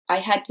I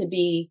had to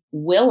be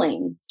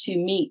willing to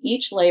meet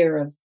each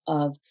layer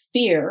of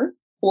fear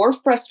or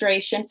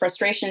frustration.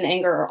 Frustration and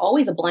anger are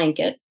always a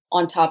blanket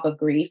on top of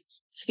grief.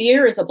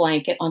 Fear is a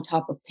blanket on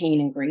top of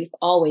pain and grief,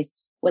 always.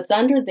 What's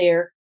under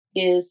there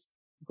is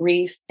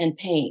grief and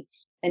pain.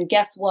 And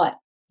guess what?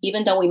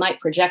 Even though we might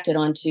project it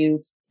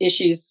onto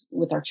issues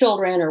with our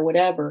children or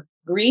whatever,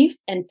 grief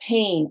and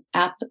pain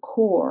at the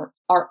core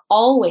are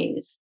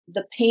always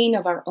the pain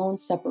of our own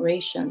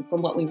separation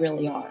from what we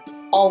really are.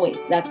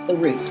 Always. That's the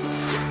root.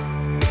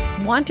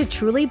 Want to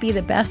truly be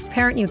the best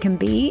parent you can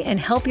be and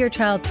help your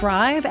child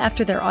thrive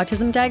after their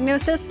autism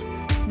diagnosis?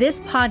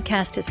 This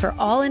podcast is for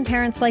all-in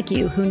parents like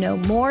you who know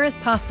more is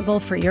possible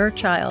for your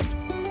child.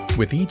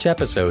 With each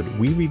episode,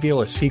 we reveal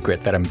a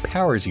secret that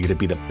empowers you to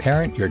be the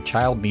parent your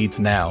child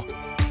needs now,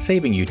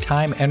 saving you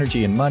time,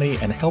 energy, and money,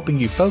 and helping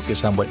you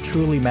focus on what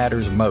truly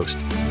matters most,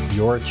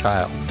 your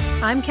child.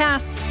 I'm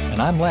Cass. And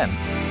I'm Len.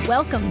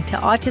 Welcome to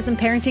Autism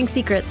Parenting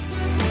Secrets.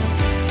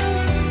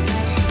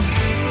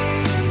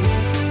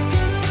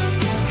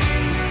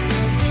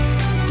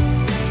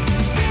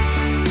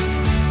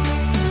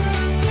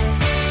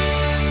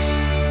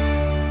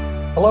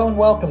 Hello and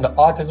welcome to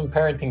Autism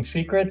Parenting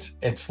Secrets.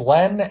 It's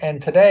Len,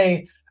 and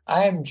today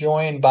I am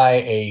joined by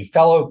a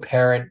fellow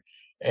parent,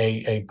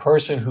 a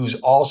person who's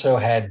also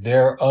had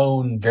their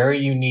own very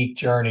unique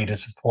journey to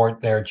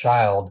support their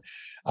child.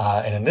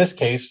 And in this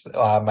case,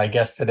 my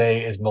guest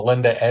today is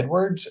Melinda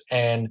Edwards,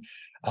 and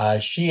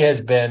she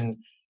has been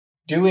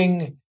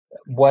doing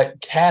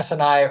what Cass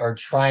and I are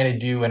trying to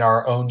do in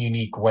our own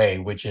unique way,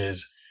 which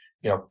is,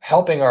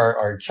 helping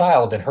our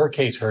child, in her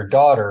case, her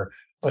daughter,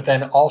 but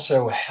then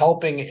also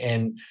helping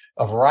in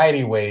a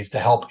variety of ways to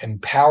help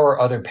empower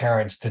other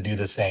parents to do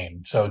the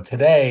same. So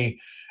today,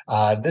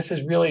 this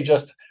is really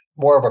just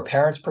more of a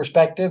parent's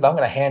perspective. I'm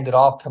going to hand it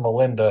off to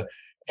Melinda.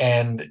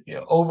 And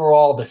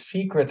overall, the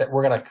secret that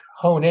we're going to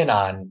hone in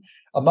on,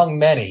 among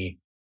many,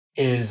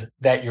 is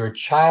that your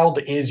child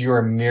is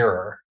your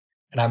mirror.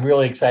 And I'm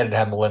really excited to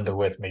have Melinda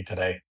with me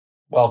today.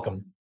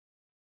 Welcome.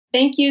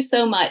 Thank you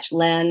so much,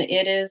 Len.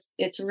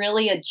 It's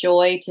really a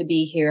joy to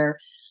be here.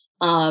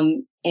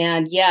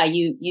 And yeah,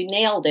 you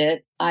nailed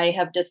it. I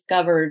have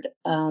discovered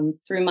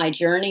through my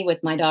journey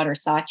with my daughter,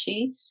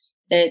 Sachi,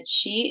 that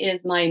she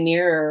is my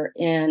mirror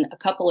in a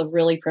couple of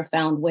really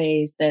profound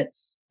ways that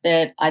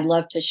I'd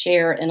love to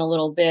share in a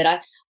little bit.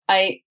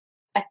 I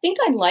think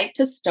I'd like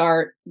to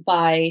start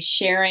by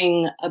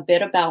sharing a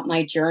bit about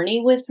my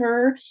journey with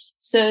her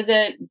so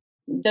that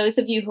those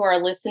of you who are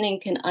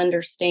listening can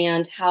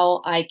understand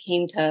how I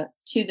came to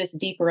this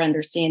deeper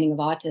understanding of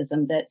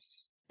autism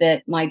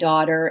that my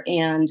daughter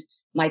and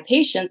my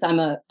patients, I'm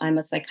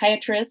a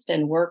psychiatrist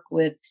and work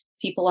with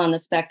people on the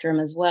spectrum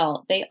as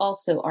well. They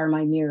also are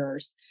my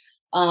mirrors.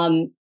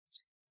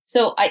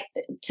 So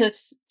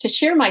to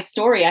share my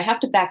story, I have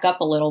to back up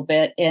a little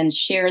bit and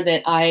share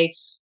that I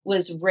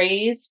was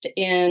raised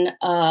in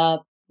a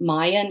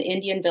Mayan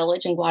Indian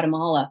village in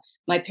Guatemala.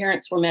 My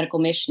parents were medical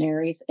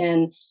missionaries.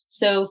 And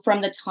so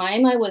from the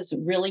time I was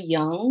really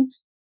young,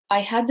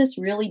 I had this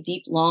really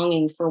deep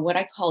longing for what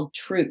I called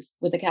truth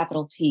with a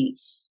capital T.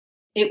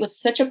 It was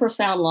such a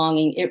profound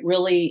longing. It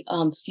really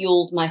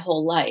fueled my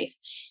whole life.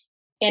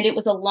 And it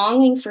was a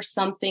longing for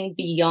something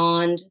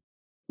beyond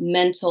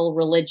mental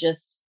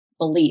religious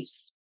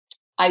beliefs.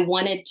 I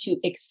wanted to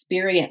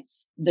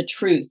experience the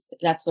truth.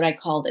 That's what I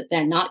called it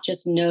then, not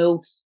just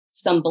know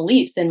some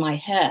beliefs in my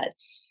head.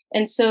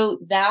 And so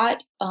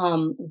that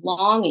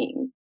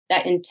longing,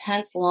 that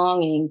intense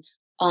longing,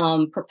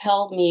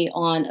 propelled me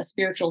on a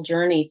spiritual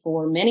journey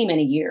for many,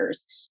 many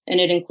years. And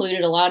it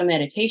included a lot of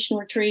meditation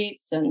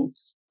retreats and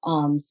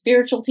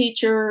spiritual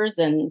teachers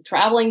and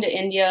traveling to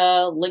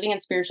India, living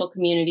in spiritual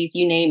communities,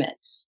 you name it.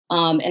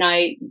 And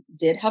I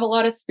did have a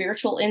lot of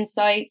spiritual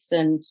insights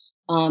and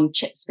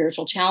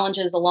spiritual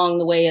challenges along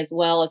the way, as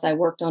well as I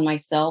worked on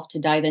myself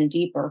to dive in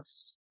deeper.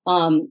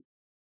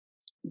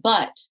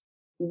 But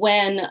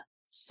when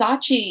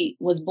Sachi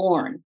was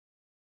born,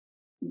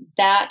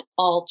 that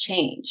all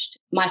changed.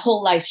 My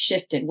whole life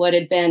shifted. What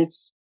had been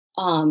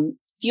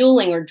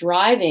fueling or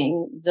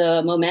driving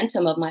the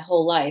momentum of my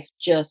whole life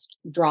just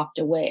dropped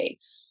away.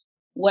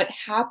 What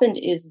happened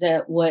is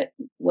that what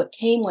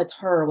came with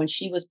her when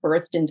she was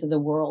birthed into the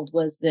world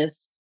was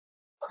this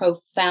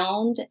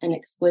profound and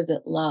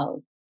exquisite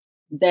love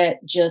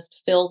that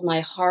just filled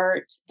my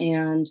heart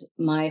and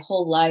my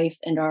whole life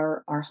and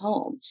our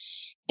home.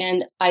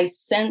 And I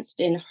sensed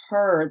in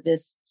her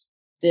this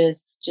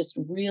just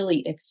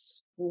really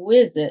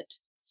exquisite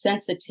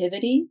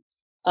sensitivity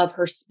of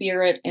her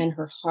spirit and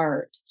her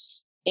heart,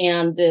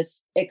 and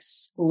this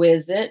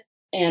exquisite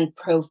and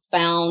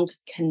profound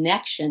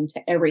connection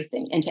to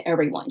everything and to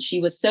everyone.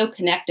 She was so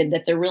connected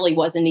that there really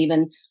wasn't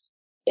even,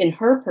 in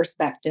her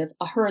perspective,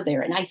 a her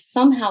there. And I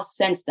somehow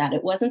sensed that.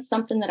 It wasn't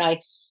something that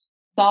I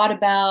thought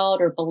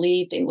about or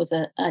believed. It was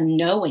a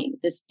knowing,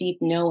 this deep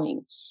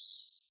knowing.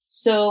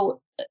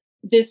 So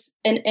this,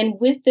 and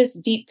with this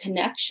deep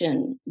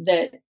connection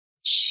that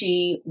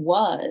she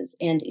was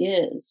and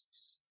is,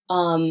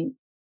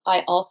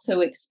 I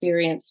also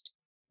experienced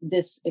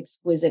this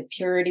exquisite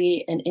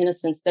purity and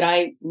innocence that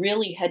I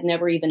really had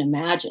never even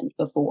imagined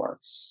before.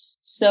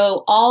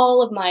 So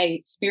all of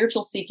my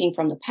spiritual seeking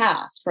from the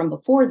past, from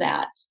before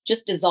that,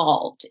 just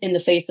dissolved in the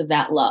face of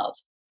that love.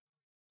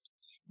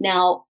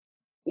 Now,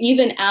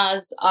 even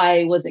as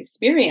I was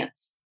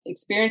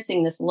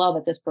experiencing this love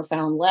at this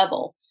profound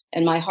level,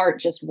 and my heart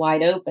just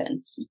wide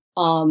open,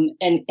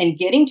 and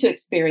getting to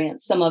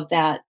experience some of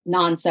that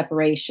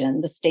non-separation,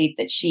 the state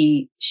that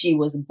she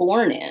was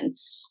born in,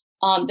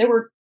 there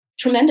were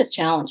tremendous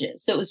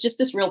challenges. So it was just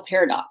this real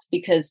paradox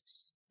because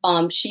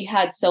she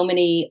had so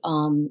many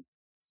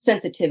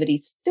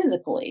sensitivities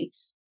physically,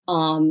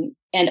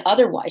 and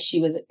otherwise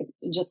she was,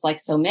 just like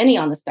so many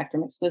on the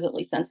spectrum,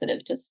 exquisitely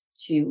sensitive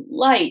to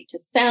light, to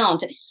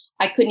sound.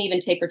 I couldn't even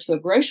take her to a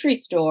grocery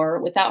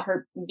store without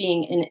her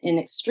being in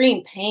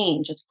extreme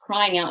pain, just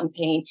crying out in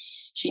pain.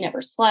 She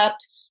never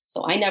slept.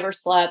 So I never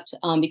slept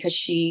because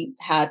she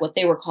had what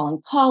they were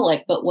calling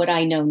colic. But what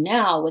I know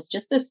now was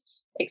just this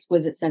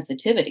exquisite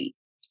sensitivity.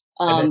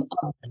 And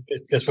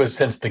this was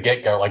since the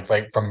get-go, like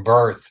from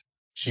birth,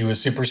 she was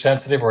super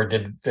sensitive, or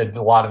did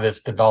a lot of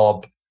this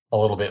develop a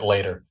little bit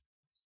later?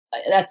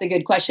 That's a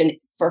good question.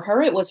 For her,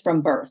 it was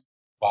from birth.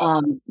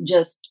 Wow.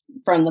 Just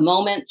from the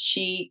moment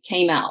she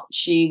came out,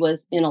 she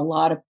was in a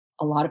lot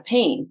of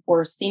pain,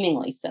 or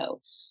seemingly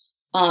so.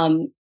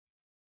 And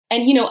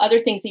other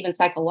things, even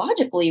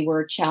psychologically,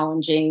 were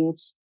challenging,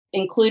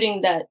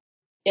 including that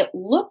it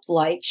looked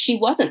like she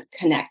wasn't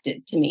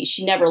connected to me.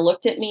 She never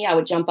looked at me. I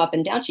would jump up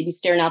and down. She'd be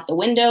staring out the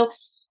window.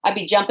 I'd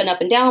be jumping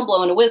up and down,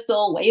 blowing a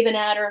whistle, waving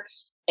at her,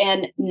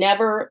 and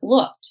never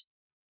looked.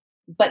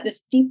 But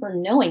this deeper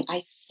knowing, I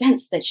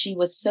sensed that she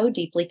was so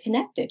deeply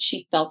connected.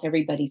 She felt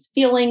everybody's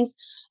feelings.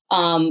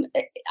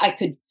 I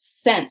could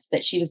sense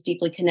that she was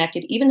deeply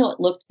connected, even though it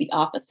looked the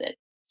opposite.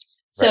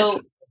 Right.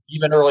 So So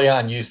even early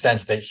on, you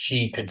sensed that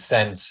she could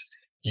sense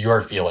your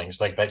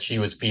feelings, like that she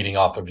was feeding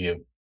off of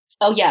you.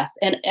 oh, yes.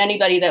 And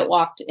anybody that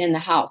walked in the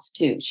house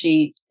too.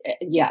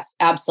 Yes,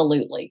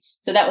 absolutely.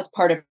 So that was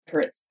part of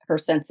her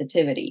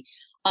sensitivity.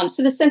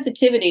 So the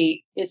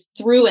sensitivity is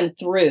through and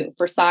through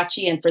for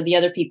Sachi and for the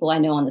other people I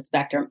know on the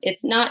spectrum.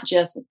 It's not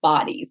just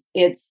bodies,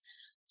 it's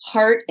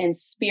heart and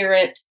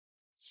spirit,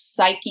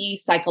 psyche,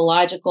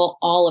 psychological,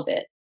 all of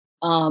it.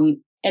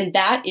 And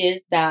that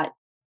is that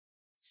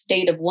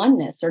state of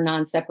oneness or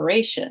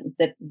non-separation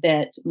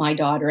that my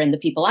daughter and the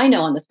people I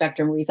know on the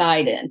spectrum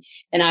reside in.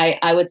 And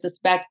I would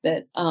suspect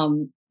that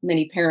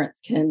many parents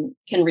can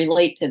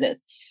relate to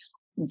this.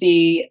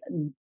 The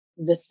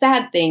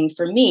sad thing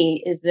for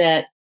me is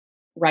that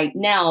right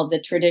now the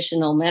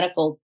traditional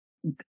medical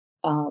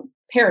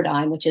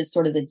paradigm, which is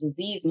sort of the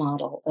disease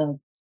model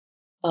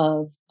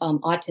of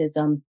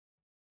autism,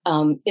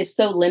 is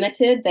so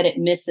limited that it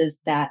misses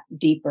that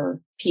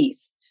deeper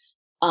piece.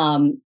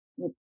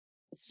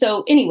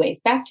 So anyways,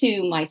 back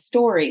to my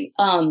story.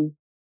 So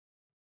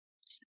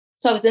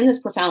I was in this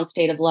profound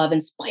state of love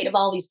in spite of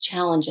all these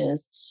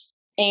challenges.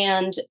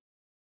 But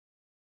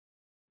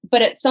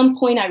at some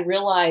point I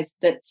realized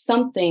that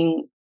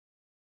something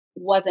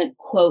wasn't,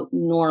 quote,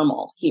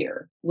 normal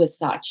here with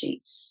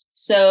Sachi.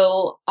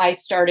 So I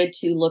started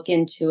to look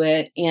into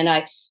it, and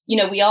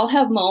we all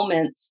have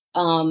moments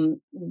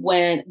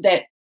when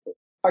that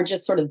are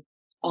just sort of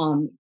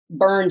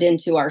burned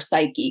into our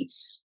psyche.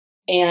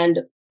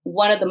 And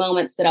one of the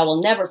moments that I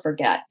will never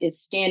forget is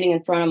standing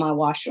in front of my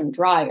washer and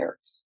dryer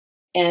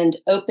and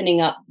opening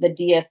up the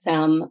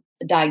DSM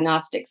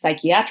Diagnostic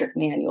Psychiatric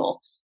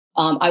Manual.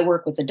 I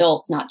work with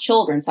adults, not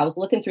children. So I was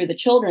looking through the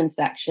children's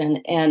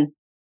section and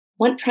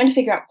trying to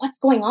figure out what's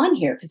going on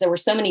here, because there were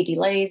so many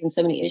delays and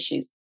so many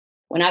issues.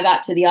 When I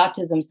got to the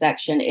autism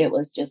section, it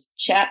was just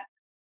check,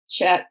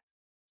 check,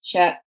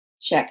 check,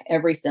 check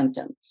every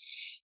symptom.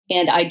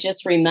 And I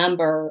just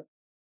remember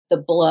the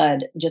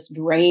blood just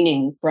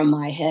draining from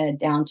my head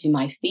down to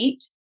my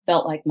feet.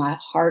 Felt like my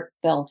heart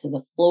fell to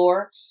the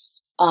floor.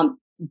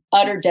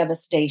 Utter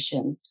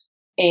devastation.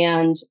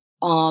 And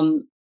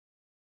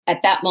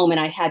at that moment,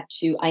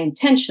 I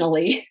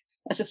intentionally,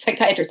 as a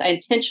psychiatrist, I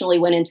intentionally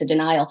went into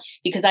denial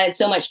because I had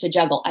so much to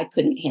juggle. I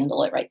couldn't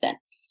handle it right then.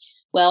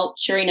 Well,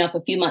 sure enough,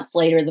 a few months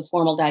later, the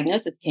formal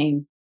diagnosis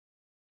came.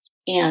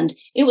 And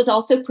it was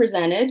also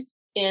presented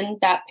in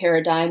that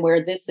paradigm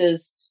where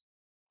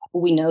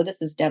we know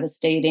this is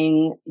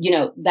devastating,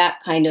 that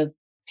kind of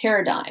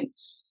paradigm.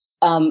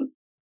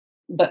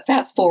 But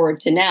fast forward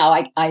to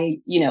now,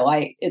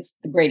 it's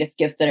the greatest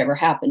gift that ever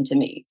happened to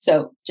me.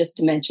 So just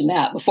to mention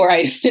that before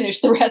I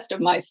finish the rest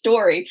of my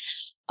story.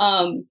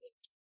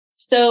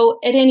 So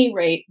at any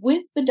rate,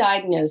 with the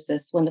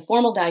diagnosis, when the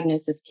formal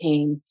diagnosis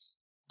came,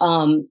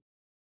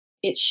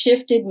 it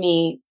shifted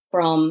me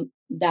from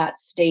that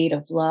state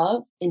of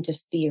love into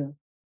fear.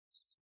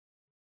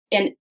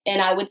 And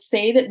I would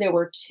say that there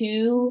were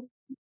two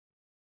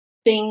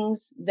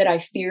things that I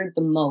feared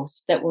the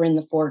most that were in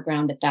the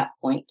foreground at that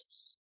point.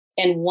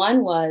 And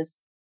one was,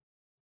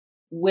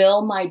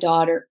 will my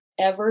daughter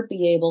ever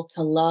be able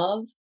to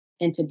love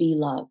and to be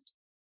loved?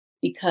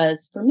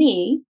 Because for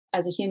me,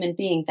 as a human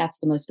being, that's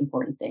the most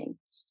important thing.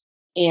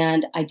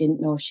 And I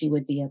didn't know if she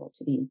would be able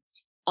to be.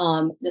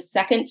 The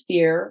second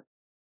fear,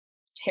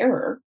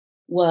 terror,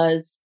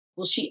 was,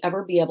 will she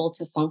ever be able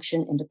to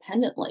function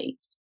independently?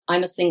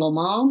 I'm a single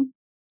mom.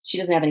 She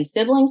doesn't have any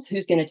siblings.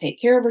 Who's going to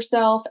take care of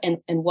herself? And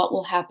what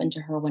will happen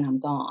to her when I'm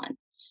gone?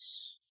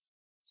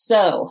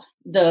 So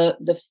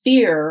the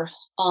fear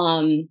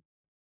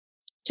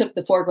took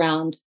the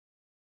foreground,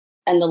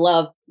 and the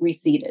love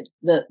receded.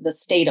 The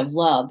state of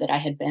love that I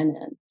had been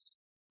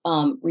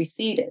in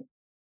receded.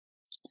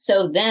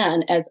 So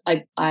then, as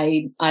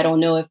I don't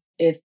know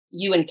if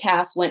you and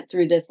Cass went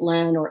through this,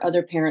 Len, or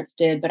other parents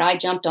did, but I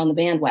jumped on the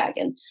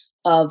bandwagon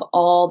of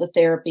all the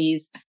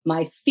therapies.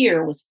 My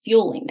fear was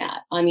fueling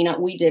that. I mean,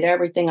 we did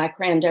everything. I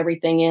crammed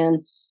everything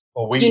in.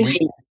 Well,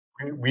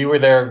 we were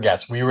there.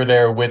 Yes, we were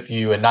there with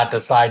you, and not to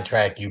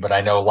sidetrack you, but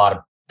I know a lot of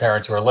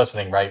parents who are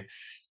listening, right?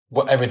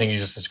 Everything you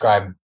just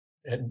described,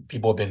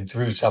 people have been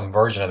through some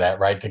version of that,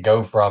 right? To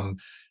go from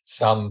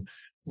some,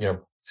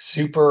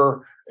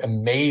 super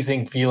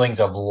amazing feelings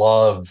of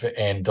love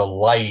and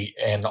delight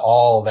and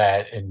all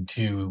that and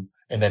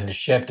then to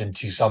shift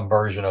into some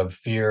version of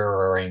fear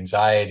or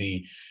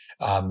anxiety.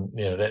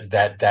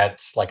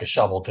 That's like a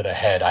shovel to the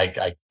head.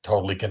 I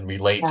totally can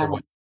relate to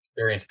what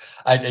experience.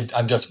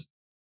 I'm just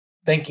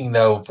thinking,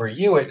 though, for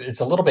you, it's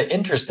a little bit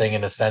interesting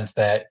in the sense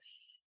that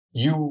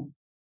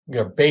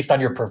based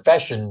on your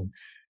profession,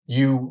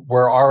 you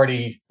were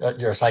already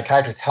you're a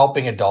psychiatrist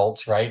helping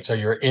adults, right? So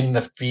you're in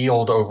the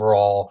field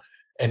overall,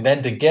 and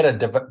then to get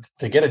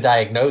a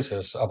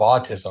diagnosis of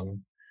autism,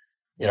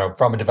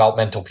 from a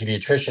developmental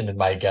pediatrician, in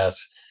my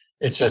guess,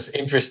 it's just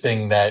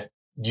interesting that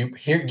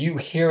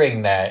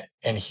hearing that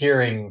and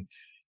hearing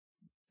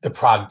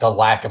the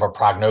lack of a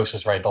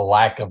prognosis, right? The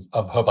lack of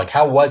hope. Like,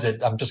 how was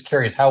it? I'm just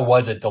curious, how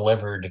was it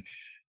delivered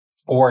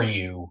for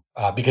you?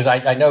 Because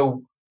I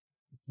know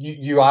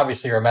you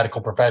obviously are a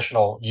medical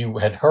professional. You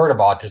had heard of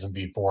autism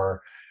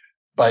before,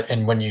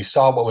 and when you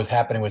saw what was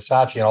happening with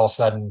Sachi, and all of a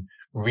sudden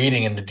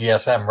reading in the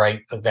DSM,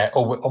 right, that,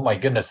 oh my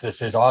goodness,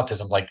 this is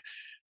autism. Like,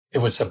 it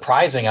was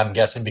surprising, I'm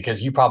guessing,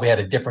 because you probably had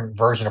a different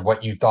version of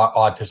what you thought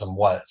autism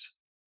was.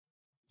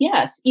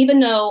 Yes, even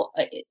though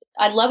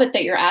I love it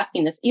that you're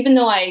asking this, even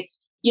though I,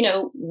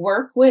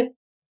 work with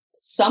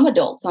some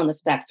adults on the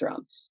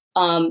spectrum,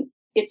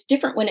 it's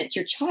different when it's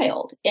your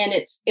child, and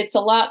it's a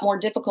lot more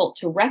difficult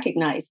to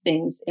recognize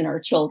things in our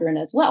children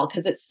as well,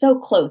 because it's so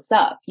close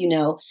up,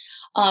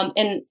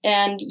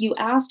 and you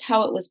asked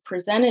how it was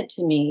presented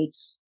to me,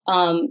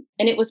 and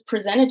it was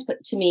presented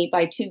to me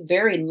by two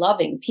very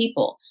loving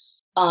people,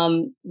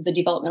 the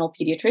developmental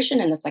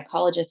pediatrician and the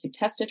psychologist who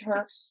tested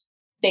her.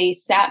 They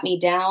sat me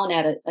down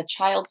at a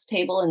child's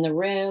table in the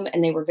room,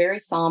 and they were very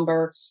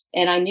somber,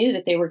 and I knew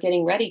that they were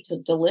getting ready to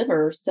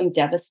deliver some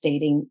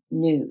devastating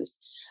news.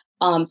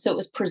 So it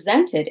was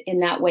presented in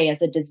that way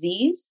as a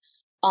disease.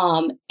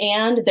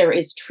 And there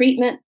is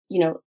treatment,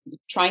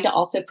 trying to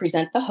also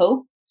present the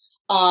hope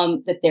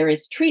that there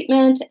is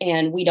treatment,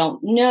 and we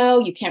don't know.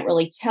 You can't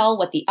really tell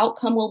what the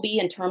outcome will be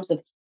in terms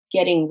of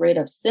getting rid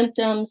of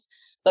symptoms.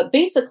 But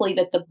basically,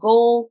 that the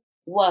goal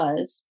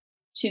was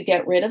to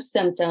get rid of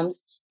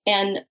symptoms,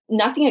 and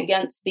nothing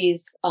against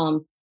these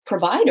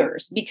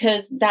providers,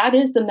 because that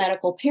is the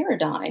medical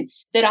paradigm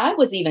that I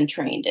was even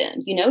trained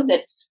in,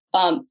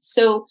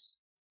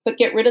 but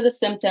get rid of the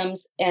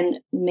symptoms and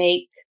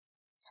make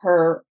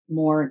her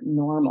more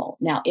normal.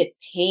 Now, it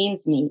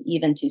pains me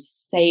even to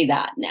say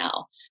that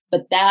now,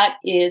 but that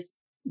is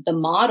the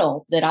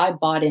model that I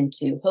bought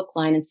into, hook,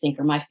 line, and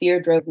sinker. My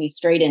fear drove me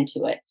straight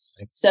into it.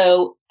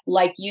 So,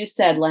 like you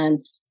said,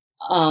 Len,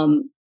 all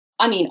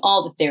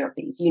the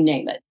therapies, you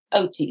name it,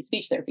 OT,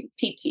 speech therapy,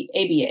 PT,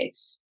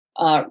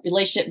 ABA,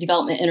 relationship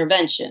development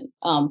intervention,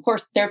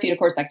 therapeutic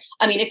course back.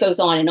 It goes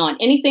on and on.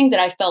 Anything that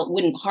I felt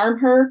wouldn't harm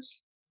her,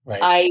 right,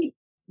 I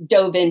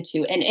dove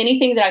into, and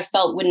anything that I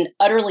felt wouldn't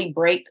utterly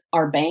break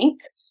our bank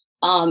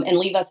and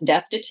leave us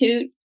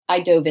destitute,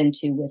 I dove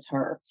into with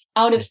her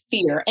out of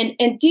fear,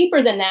 and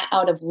deeper than that,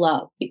 out of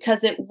love,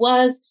 because it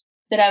was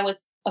that I was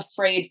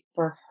afraid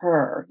for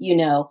her,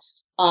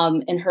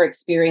 and her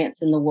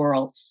experience in the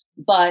world,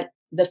 but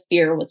the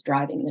fear was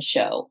driving the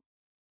show.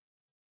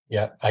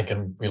 Yeah, I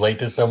can relate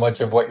to so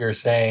much of what you're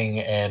saying,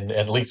 and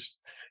at least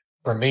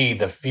for me,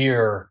 the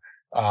fear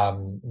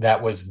that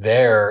was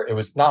there, it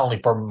was not only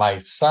for my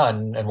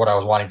son and what I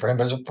was wanting for him,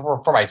 but it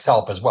was for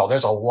myself as well.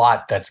 There's a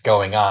lot that's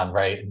going on,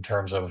 right, in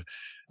terms of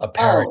a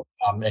parent,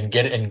 and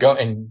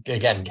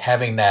again,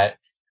 having that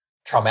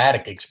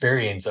traumatic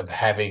experience of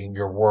having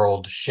your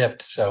world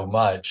shift so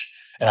much.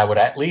 And I would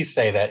at least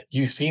say that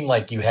you seem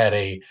like you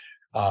had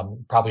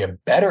probably a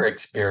better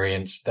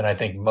experience than I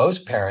think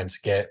most parents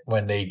get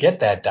when they get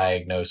that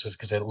diagnosis,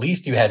 because at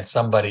least you had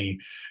somebody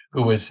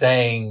who was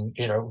saying,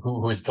 who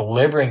was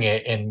delivering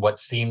it in what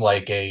seemed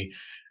like a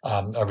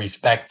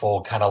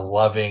respectful, kind of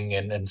loving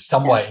and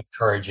somewhat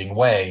encouraging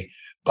way.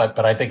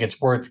 But I think it's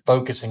worth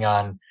focusing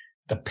on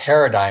the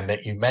paradigm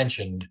that you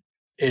mentioned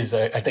is,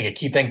 I think, a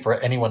key thing for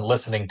anyone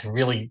listening to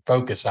really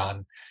focus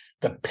on.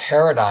 The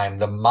paradigm,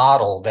 the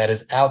model that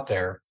is out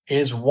there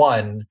is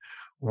one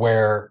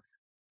where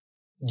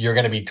you're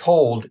going to be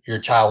told your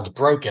child's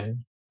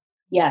broken,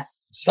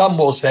 Yes. Some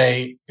will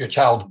say your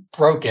child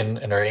broken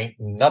and there ain't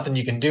nothing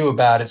you can do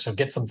about it. So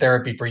get some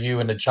therapy for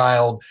you and the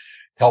child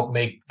to help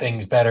make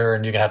things better.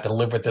 And you're going to have to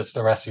live with this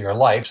the rest of your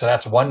life. So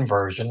that's one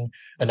version.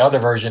 Another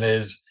version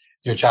is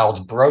your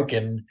child's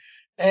broken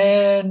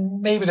and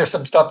maybe there's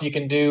some stuff you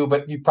can do,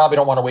 but you probably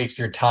don't want to waste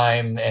your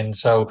time. And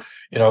so,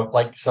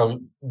 so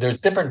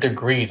there's different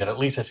degrees. And at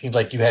least it seems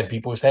like you had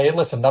people who say, hey,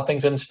 listen,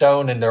 nothing's in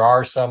stone. And there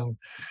are some,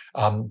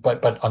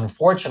 but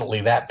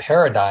unfortunately that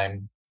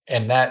paradigm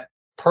and that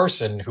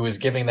person who is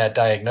giving that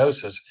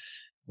diagnosis,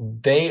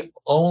 they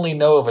only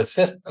know of a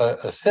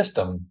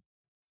system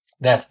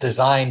that's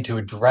designed to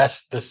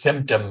address the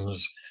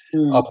symptoms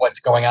of what's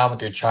going on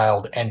with your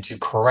child and to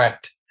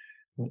correct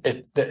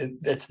it.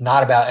 It's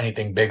not about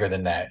anything bigger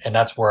than that. And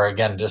that's where,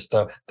 again, just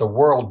the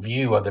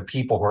worldview of the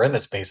people who are in the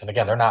space. And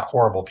again, they're not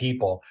horrible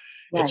people.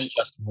 Right. It's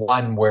just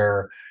one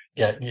where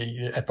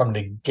from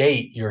the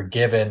gate, you're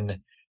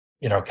given,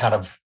 kind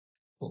of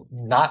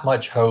not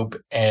much hope.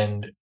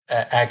 And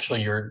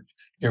actually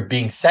you're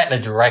being set in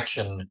a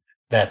direction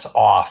that's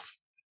off.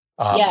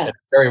 Yes. It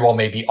very well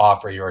may be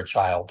off for your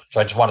child. So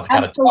I just wanted to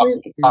kind of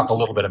talk a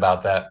little bit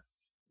about that.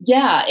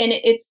 Yeah. And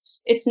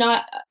it's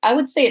not, I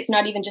would say it's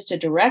not even just a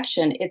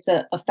direction. It's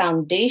a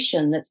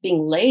foundation that's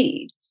being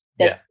laid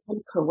that's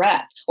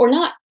incorrect or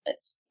not.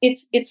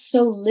 It's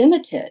so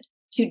limited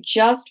to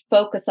just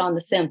focus on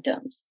the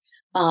symptoms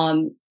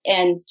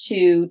and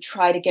to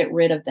try to get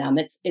rid of them.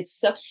 It's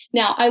so,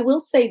 now I will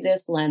say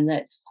this, Len,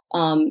 that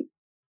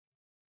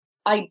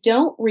I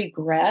don't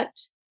regret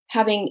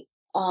having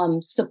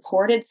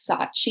supported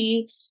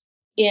Sachi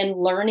in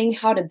learning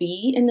how to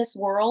be in this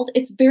world.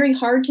 It's very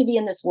hard to be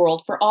in this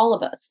world for all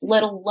of us,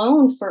 let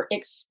alone for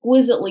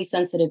exquisitely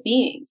sensitive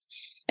beings.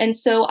 And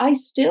so I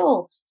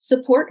still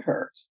support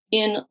her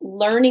in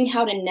learning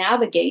how to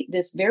navigate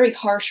this very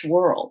harsh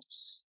world.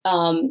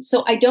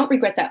 So I don't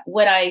regret that.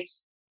 What I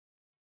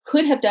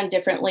could have done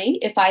differently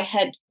if I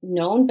had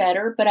known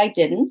better, but I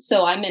didn't.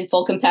 So I'm in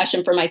full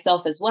compassion for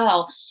myself as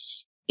well,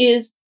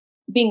 is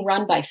being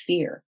run by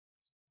fear.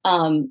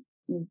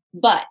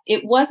 But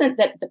it wasn't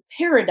that the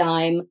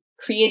paradigm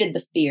created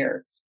the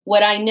fear.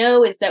 What I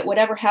know is that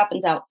whatever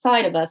happens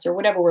outside of us or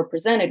whatever we're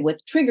presented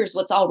with triggers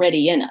what's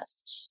already in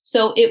us.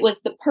 So it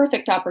was the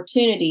perfect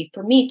opportunity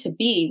for me to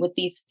be with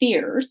these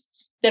fears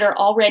that are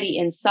already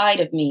inside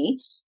of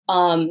me,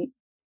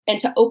 and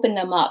to open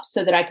them up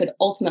so that I could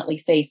ultimately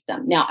face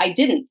them. Now, I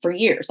didn't for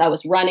years. I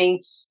was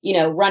running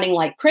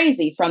like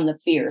crazy from the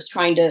fears,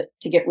 trying to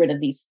get rid of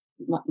these,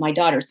 my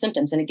daughter's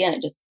symptoms. And again,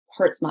 it just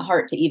hurts my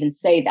heart to even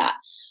say that.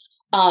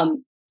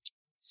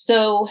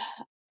 So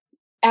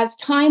as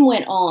time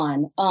went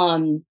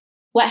on,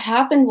 what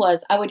happened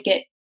was I would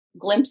get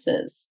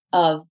glimpses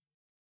of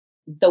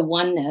the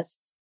oneness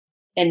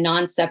and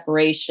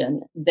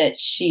non-separation that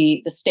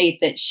the state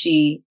that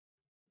she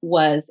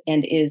was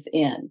and is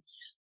in.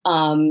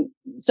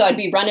 So I'd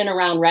be running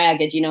around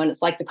ragged, and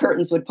it's like the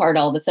curtains would part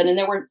all of a sudden. And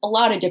there were a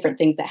lot of different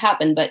things that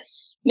happened, but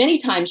many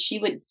times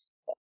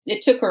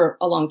it took her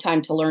a long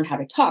time to learn how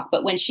to talk.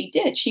 But when she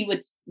did, she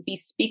would be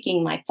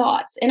speaking my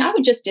thoughts and I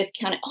would just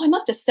discount it. Oh, I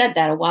must have said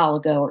that a while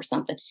ago or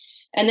something.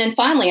 And then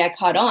finally I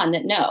caught on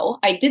that, no,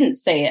 I didn't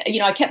say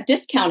it. I kept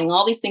discounting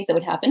all these things that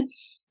would happen.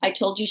 I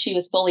told you she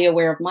was fully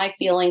aware of my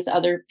feelings,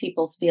 other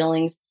people's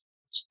feelings.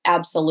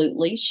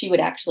 Absolutely. She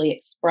would actually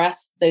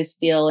express those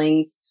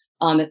feelings.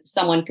 If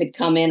someone could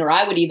come in, or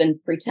I would even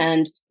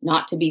pretend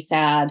not to be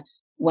sad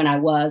when I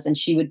was, and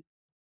she would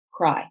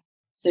cry.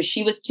 So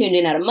she was tuned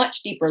in at a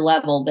much deeper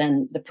level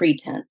than the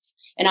pretense.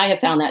 And I have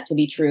found that to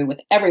be true with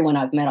everyone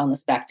I've met on the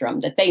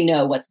spectrum, that they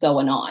know what's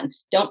going on.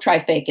 Don't try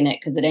faking it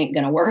because it ain't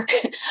going to work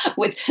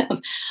with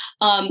them.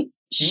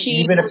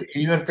 Even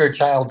if your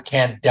child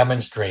can't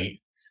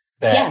demonstrate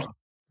that,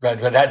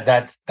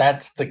 yes.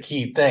 That's the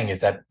key thing,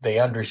 is that they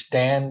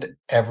understand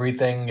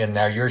everything. And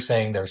now you're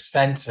saying they're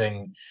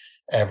sensing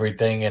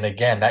everything. And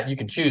again, that you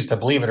can choose to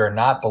believe it or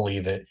not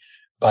believe it.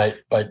 But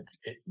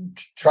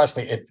trust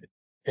me,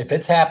 if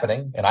it's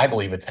happening, and I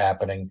believe it's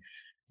happening,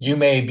 you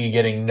may be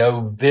getting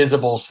no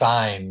visible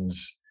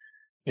signs,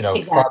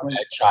 exactly, from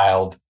that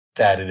child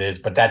that it is,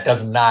 but that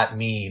does not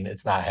mean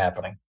it's not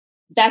happening.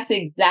 That's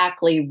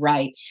exactly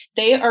right.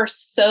 They are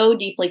so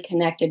deeply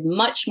connected,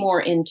 much more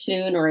in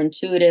tune or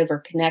intuitive or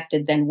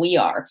connected than we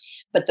are.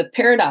 But the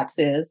paradox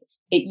is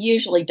it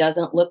usually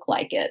doesn't look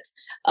like it.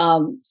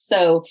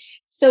 So,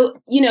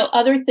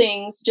 other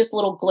things, just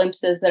little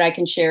glimpses that I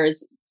can share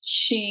is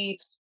she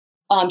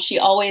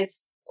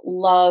always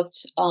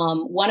loved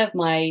one of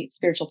my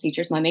spiritual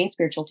teachers, my main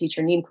spiritual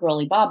teacher, Neem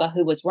Karoli Baba,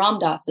 who was Ram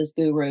Dass's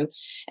guru.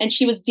 And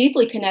she was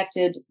deeply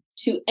connected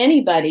to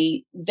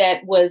anybody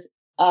that was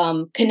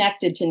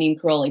connected to Neem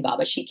Karoli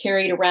Baba. She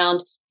carried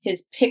around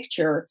his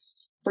picture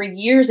for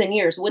years and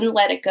years, wouldn't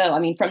let it go. I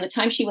mean, from the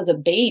time she was a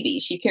baby,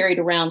 she carried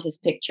around his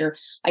picture.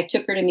 I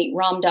took her to meet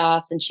Ram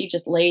Dass, and she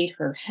just laid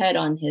her head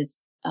on his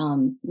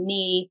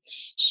knee.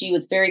 She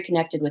was very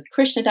connected with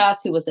Krishna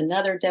Das, who was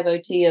another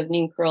devotee of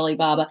Neem Karoli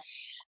Baba,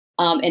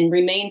 and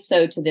remains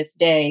so to this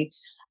day.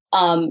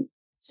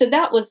 So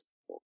that was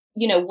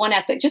one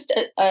aspect, just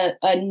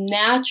a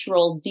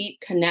natural, deep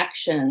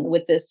connection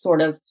with this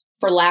sort of,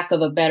 for lack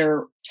of a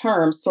better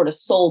term, sort of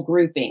soul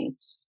grouping.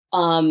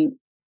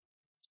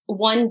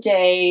 One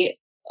day,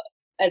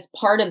 as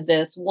part of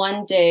this,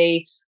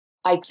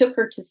 I took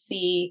her to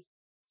see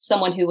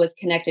someone who was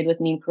connected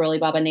with Neem Karoli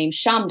Baba named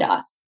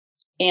Shamdas.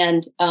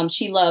 And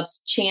she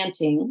loves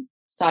chanting.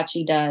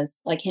 Sachi does,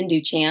 like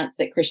Hindu chants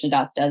that Krishna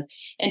Das does.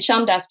 And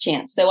Shamdas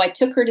chants. So I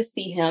took her to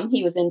see him.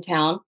 He was in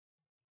town.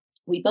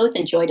 We both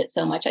enjoyed it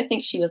so much. I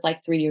think she was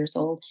like 3 years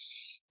old.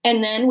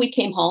 And then we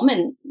came home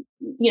and,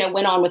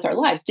 went on with our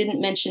lives. Didn't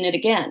mention it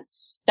again.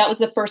 That was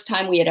the first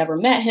time we had ever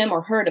met him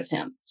or heard of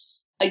him.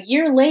 A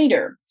year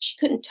later, she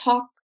couldn't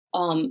talk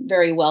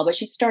very well, but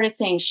she started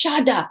saying,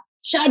 Shada,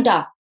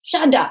 Shada,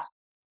 Shada,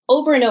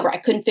 over and over. I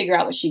couldn't figure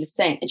out what she was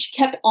saying. And she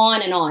kept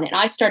on. And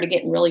I started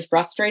getting really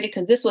frustrated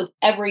because this was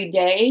every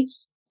day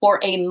for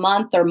a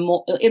month or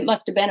more. It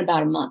must have been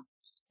about a month.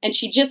 And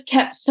she just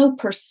kept so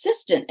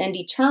persistent and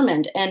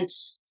determined. And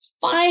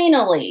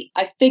finally,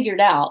 I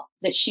figured out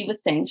that she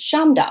was saying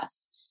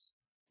Shamdas.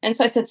 And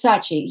so I said,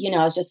 Sachi,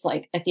 I was just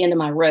like at the end of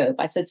my rope.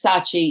 I said,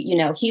 Sachi,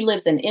 he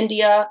lives in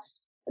India.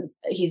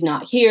 He's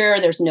not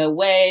here. There's no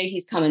way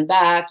he's coming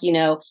back,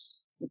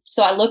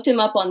 So I looked him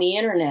up on the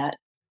internet.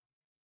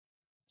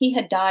 He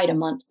had died a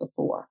month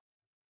before.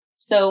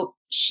 So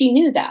she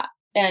knew that.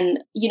 And,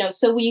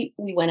 so we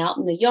went out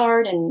in the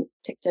yard and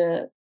picked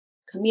a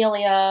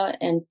camellia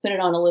and put it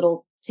on a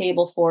little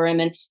table for him.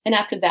 And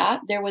after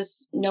that, there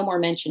was no more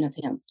mention of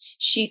him.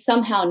 She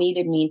somehow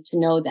needed me to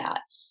know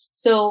that.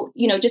 So,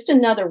 just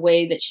another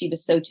way that she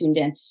was so tuned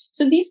in.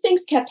 So these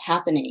things kept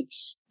happening.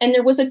 And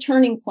there was a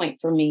turning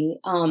point for me.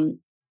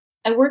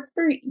 I worked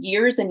for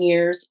years and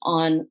years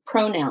on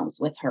pronouns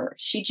with her.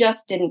 She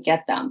just didn't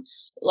get them.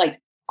 Like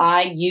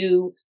I,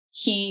 you,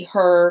 he,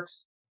 her.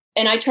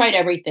 And I tried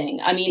everything.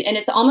 I mean, and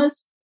it's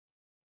almost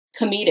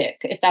comedic,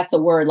 if that's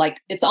a word. Like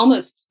it's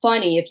almost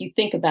funny if you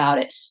think about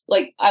it.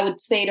 Like I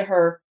would say to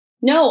her,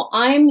 no,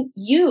 I'm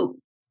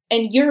you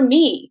and you're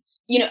me.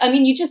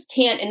 You just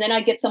can't. And then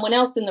I'd get someone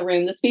else in the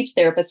room, the speech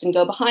therapist, and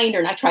go behind her.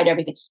 And I tried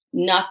everything.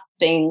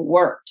 Nothing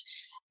worked.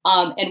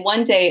 And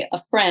one day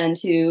a friend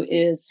who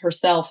is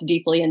herself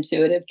deeply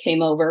intuitive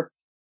came over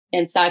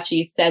and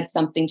Sachi said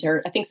something to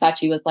her. I think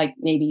Sachi was like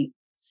maybe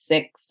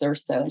 6 or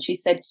so. And she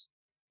said,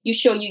 you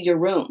show you your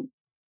room.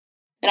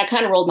 And I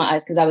kind of rolled my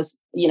eyes because I was,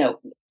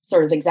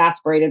 sort of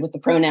exasperated with the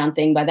pronoun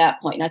thing by that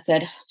point. And I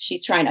said,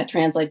 she's trying to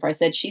translate for, I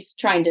said, she's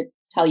trying to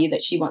tell you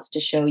that she wants to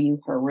show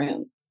you her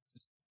room.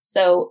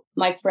 So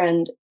my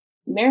friend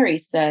Mary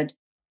said,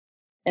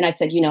 and I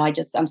said,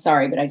 I'm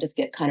sorry, but I just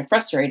get kind of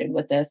frustrated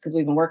with this because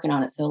we've been working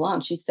on it so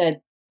long. She said,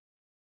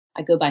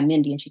 I go by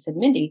Mindy. And she said,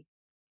 Mindy,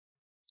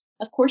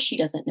 of course she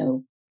doesn't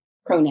know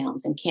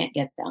pronouns and can't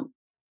get them.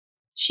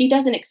 She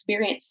doesn't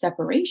experience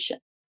separation.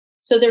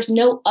 So there's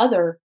no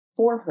other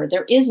for her.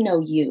 There is no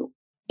you.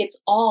 It's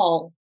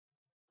all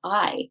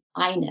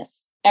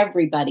I-ness,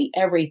 everybody,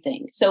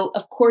 everything. So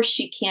of course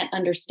she can't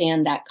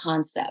understand that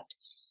concept.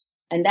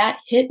 And that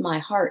hit my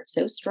heart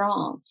so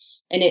strong.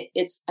 And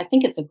I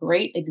think it's a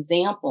great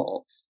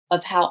example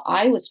of how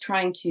I was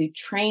trying to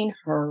train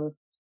her,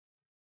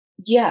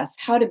 yes,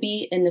 how to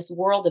be in this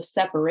world of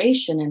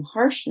separation and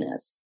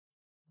harshness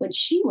when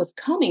she was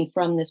coming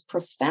from this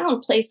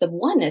profound place of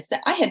oneness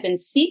that I had been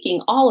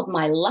seeking all of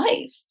my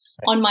life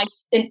on my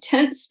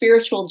intense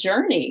spiritual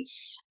journey.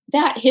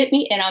 That hit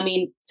me.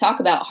 And talk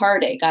about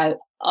heartache. I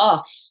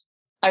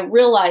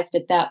realized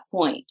at that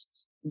point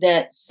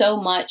that so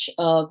much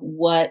of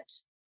what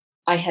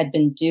I had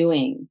been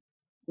doing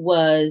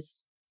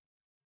was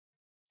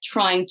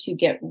trying to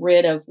get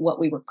rid of what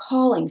we were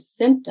calling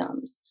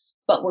symptoms,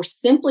 but were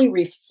simply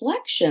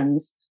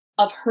reflections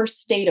of her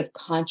state of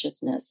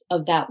consciousness,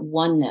 of that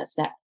oneness,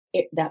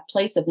 that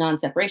place of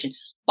non-separation.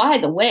 By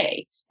the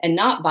way, and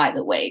not by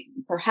the way,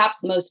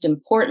 perhaps most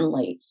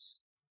importantly,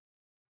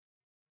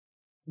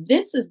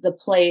 this is the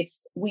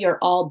place we are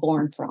all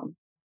born from.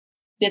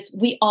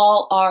 We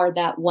all are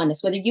that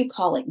oneness, whether you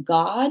call it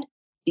God,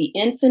 the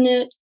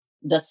infinite,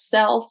 the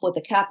self with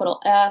a capital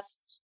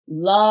S,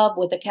 love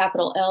with a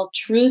capital L,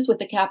 truth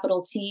with a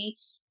capital T.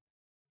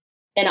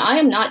 And I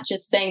am not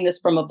just saying this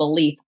from a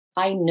belief.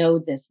 I know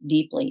this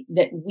deeply,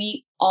 that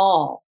we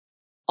all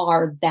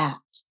are that.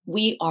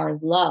 We are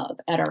love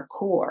at our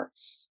core.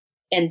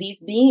 And these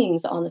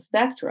beings on the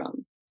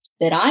spectrum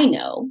that I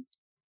know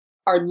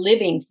are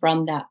living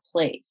from that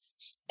place.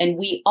 And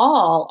we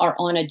all are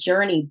on a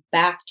journey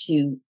back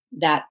to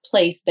that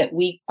place that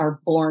we are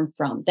born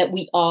from, that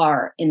we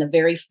are in the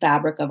very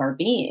fabric of our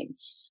being.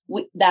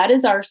 That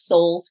is our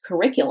soul's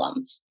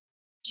curriculum,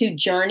 to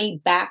journey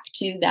back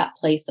to that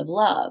place of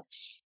love.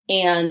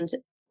 And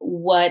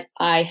what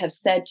I have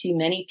said to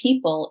many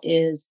people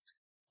is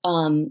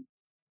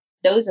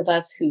those of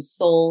us whose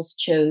souls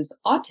chose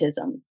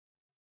autism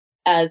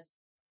as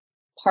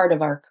part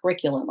of our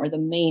curriculum, or the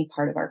main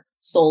part of our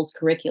soul's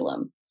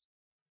curriculum,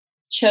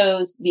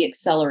 chose the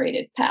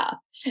accelerated path,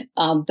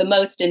 the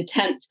most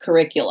intense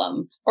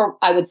curriculum, or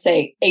I would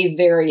say a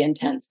very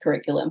intense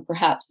curriculum,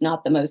 perhaps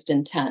not the most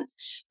intense,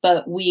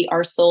 but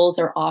our souls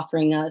are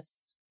offering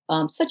us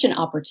such an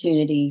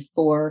opportunity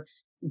for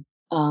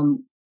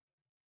um,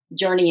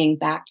 journeying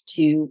back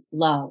to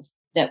love,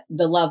 that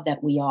the love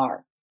that we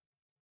are.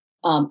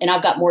 And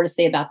I've got more to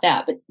say about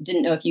that, but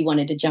didn't know if you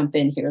wanted to jump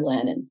in here,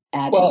 Len, and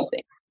add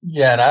anything.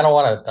 Yeah, and I don't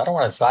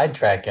want to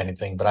sidetrack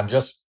anything, but I'm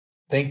just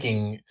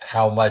thinking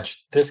how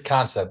much this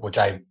concept, which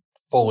I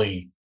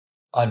fully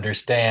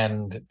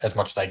understand as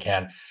much as I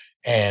can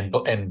and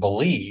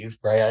believe,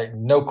 right?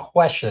 No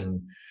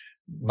question,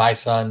 my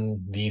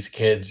son, these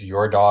kids,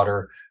 your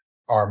daughter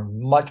are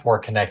much more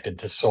connected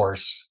to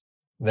source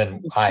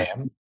than I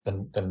am,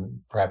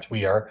 than perhaps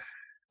we are.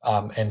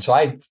 And so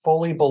I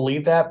fully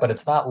believe that, but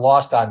it's not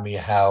lost on me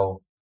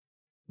how,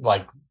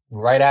 like,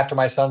 right after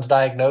my son's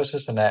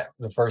diagnosis and that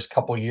the first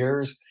couple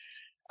years,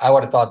 I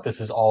would have thought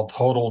this is all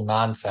total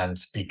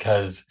nonsense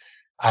because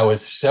I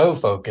was so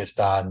focused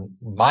on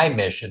my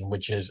mission,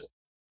 which is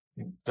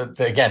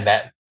again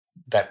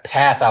that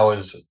path I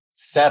was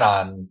set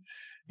on,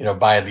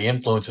 by the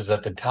influences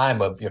at the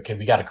time of, okay,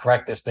 we got to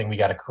correct this thing, we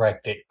got to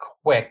correct it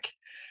quick,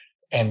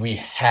 and we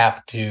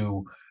have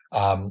to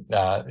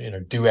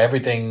do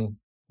everything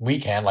we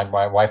can. Like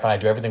my wife and I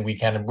do everything we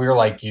can, and we're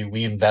like you.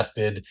 We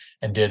invested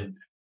and did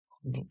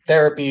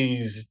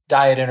therapies,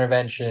 diet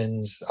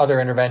interventions, other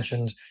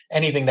interventions,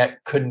 anything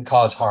that couldn't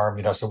cause harm.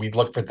 So we'd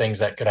look for things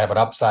that could have an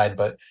upside,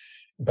 but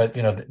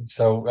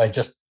so I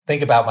just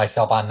think about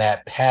myself on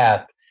that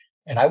path,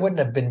 and I wouldn't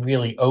have been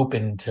really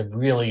open to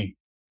really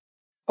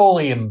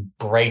fully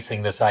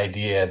embracing this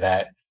idea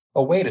that,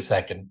 oh, wait a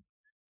second,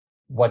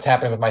 what's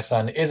happening with my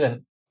son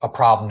isn't a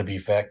problem to be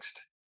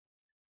fixed.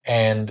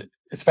 And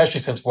especially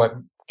since what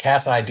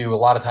Cass and I do a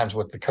lot of times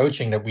with the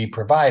coaching that we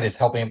provide is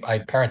helping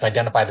parents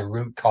identify the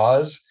root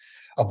cause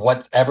of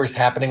whatever's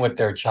happening with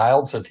their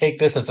child. So take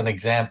this as an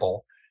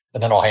example,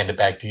 and then I'll hand it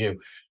back to you.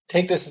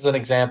 Take this as an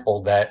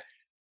example that,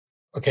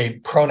 okay,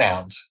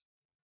 pronouns.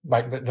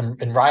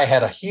 And Rye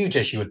had a huge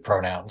issue with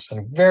pronouns,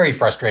 and very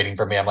frustrating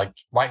for me. I'm like,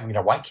 why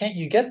can't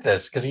you get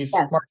this? Because he's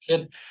a smart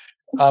kid.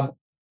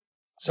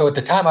 So at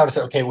the time I would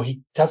say, okay, well,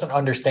 he doesn't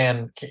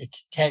understand,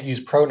 can't use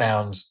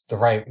pronouns the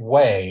right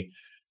way.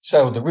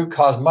 So the root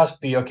cause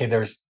must be, okay,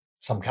 there's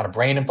some kind of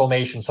brain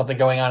inflammation, something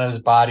going on in his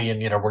body,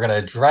 and, we're going to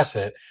address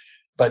it.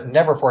 But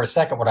never for a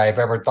second would I have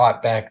ever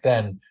thought back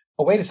then,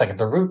 well, wait a second,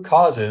 the root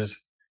cause is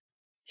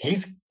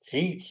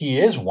he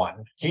is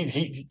one.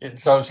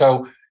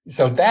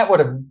 So that would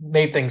have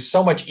made things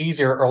so much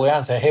easier early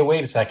on. Say, hey,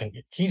 wait a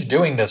second, he's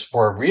doing this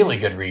for a really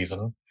good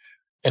reason,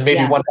 and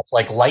maybe one that's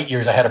like light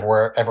years ahead of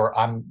wherever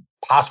I'm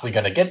possibly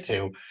going to get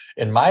to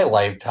in my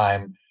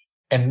lifetime.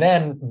 And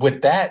then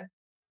with that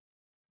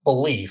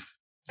belief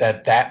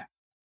that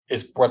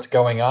is what's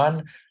going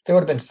on, there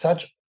would have been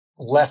such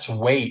less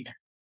weight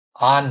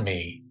on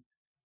me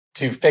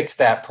to fix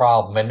that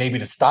problem, and maybe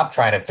to stop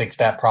trying to fix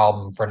that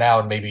problem for now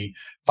and maybe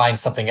find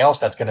something else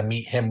that's going to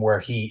meet him where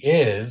he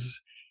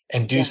is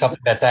and do something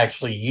that's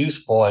actually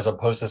useful, as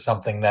opposed to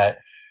something that,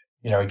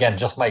 again,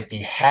 just might be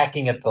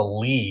hacking at the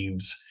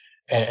leaves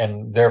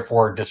and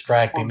therefore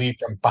distracting me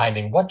from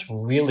finding what's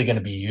really going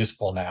to be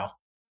useful now.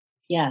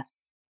 Yes.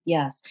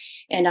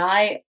 And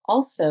I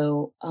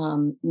also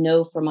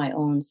know from my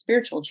own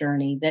spiritual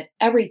journey that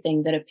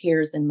everything that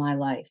appears in my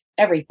life,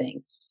 every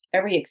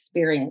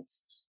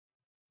experience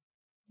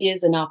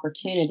is an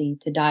opportunity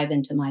to dive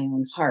into my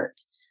own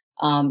heart.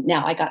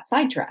 Now, I got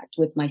sidetracked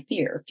with my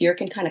fear. Fear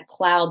can kind of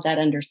cloud that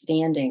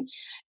understanding.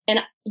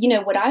 And,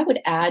 what I would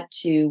add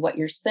to what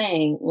you're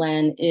saying,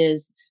 Len,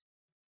 is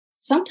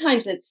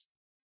sometimes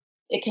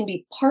it can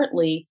be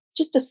partly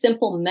just a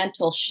simple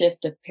mental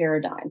shift of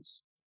paradigm.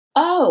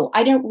 Oh,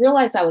 I didn't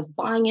realize I was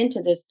buying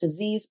into this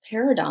disease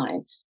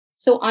paradigm.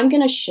 So I'm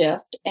going to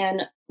shift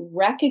and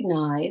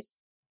recognize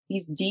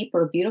these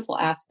deeper, beautiful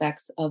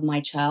aspects of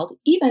my child,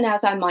 even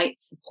as I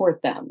might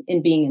support them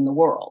in being in the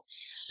world.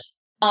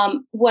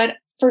 What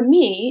for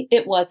me,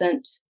 it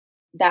wasn't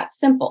that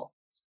simple.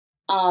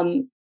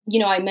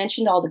 I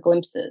mentioned all the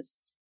glimpses.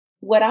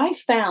 What I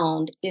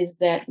found is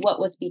that what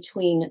was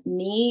between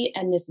me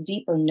and this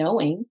deeper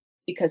knowing,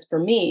 because for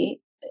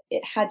me,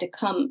 it had to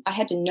come, I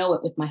had to know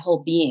it with my whole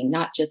being,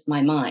 not just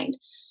my mind,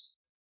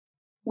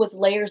 was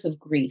layers of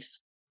grief.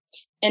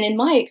 And in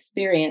my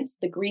experience,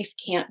 the grief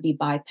can't be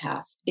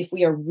bypassed if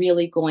we are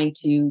really going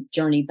to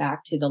journey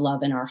back to the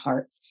love in our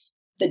hearts.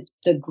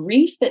 The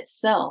grief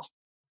itself,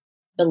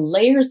 the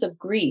layers of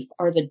grief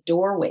are the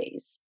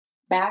doorways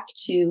back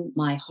to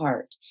my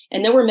heart.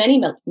 And there were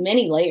many,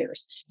 many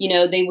layers.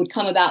 They would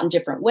come about in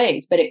different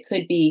ways, but it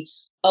could be,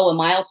 a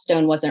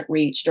milestone wasn't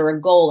reached, or a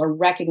goal, or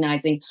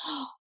recognizing.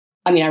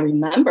 I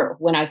remember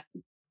when I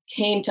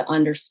came to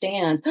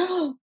understand,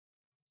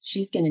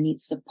 she's going to need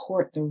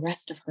support the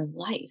rest of her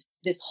life.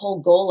 This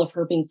whole goal of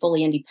her being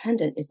fully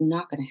independent is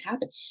not going to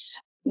happen.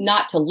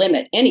 Not to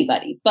limit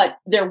anybody, but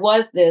there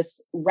was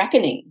this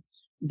reckoning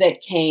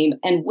that came,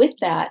 and with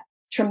that,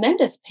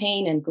 tremendous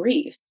pain and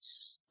grief.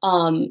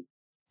 And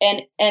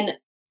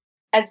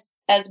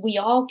as we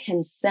all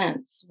can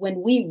sense,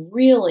 when we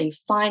really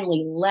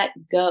finally let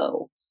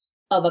go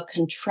of a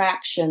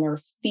contraction or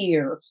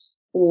fear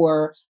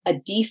or a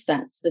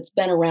defense that's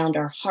been around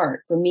our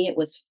heart. For me, it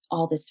was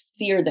all this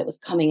fear that was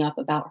coming up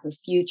about her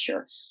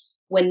future.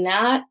 When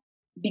that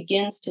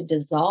begins to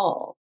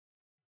dissolve,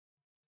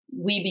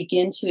 we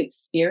begin to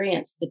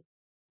experience the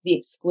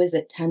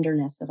exquisite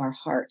tenderness of our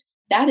heart.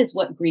 That is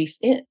what grief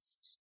is.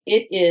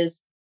 It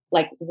is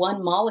like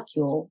one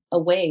molecule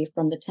away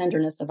from the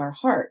tenderness of our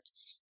heart.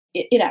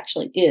 It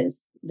actually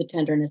is the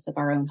tenderness of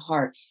our own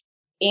heart,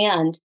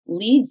 and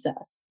leads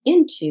us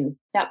into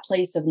that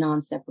place of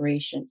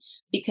non-separation.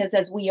 Because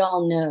as we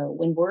all know,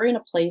 when we're in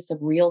a place of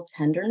real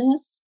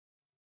tenderness,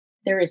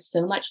 there is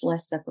so much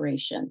less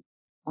separation.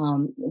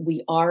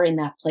 We are in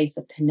that place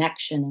of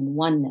connection and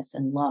oneness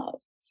and love.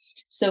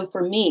 So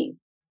for me,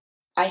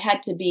 I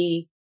had to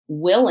be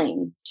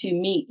willing to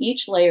meet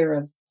each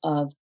layer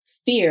of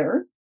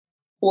fear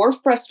or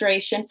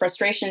frustration.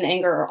 Frustration and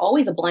anger are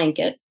always a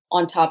blanket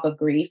on top of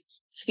grief.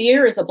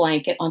 Fear is a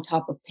blanket on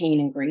top of pain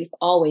and grief,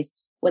 always.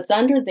 What's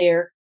under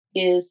there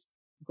is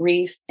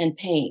grief and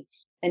pain.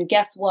 And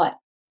guess what?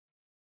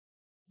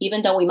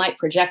 Even though we might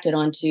project it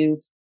onto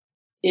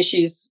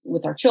issues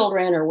with our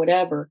children or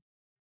whatever,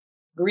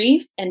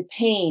 grief and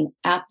pain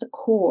at the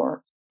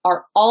core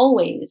are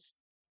always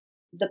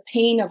the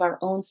pain of our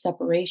own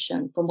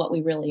separation from what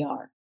we really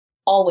are.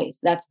 Always.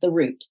 That's the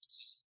root.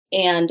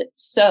 And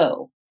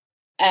so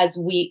as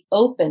we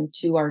open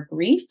to our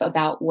grief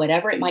about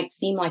whatever it might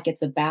seem like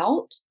it's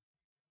about,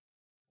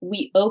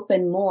 we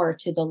open more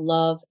to the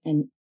love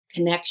and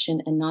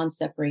connection and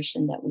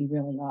non-separation that we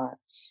really are.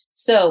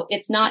 So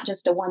it's not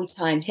just a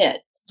one-time hit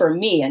for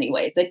me,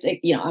 anyways.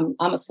 I'm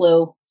a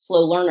slow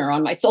learner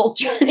on my soul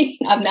journey.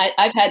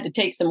 I've had to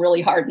take some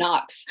really hard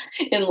knocks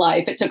in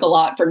life. It took a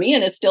lot for me,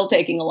 and it's still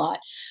taking a lot.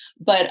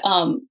 But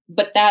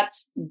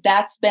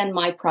that's been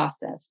my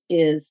process.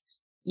 Is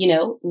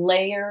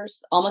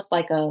layers, almost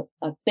like a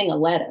thing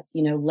of lettuce.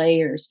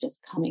 Layers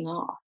just coming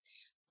off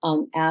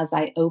as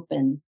I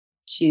open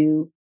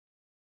to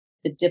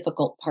the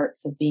difficult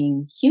parts of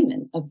being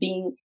human,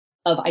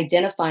 of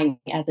identifying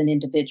as an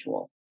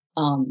individual.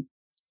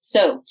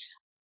 So,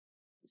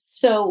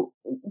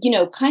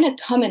 kind of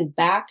coming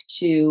back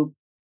to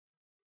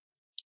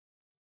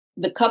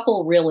the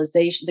couple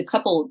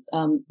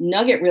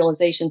nugget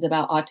realizations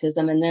about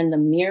autism, and then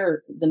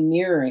the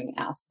mirroring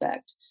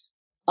aspect.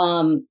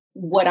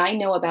 What I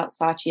know about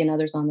Sachi and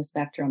others on the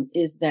spectrum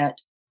is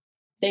that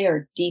they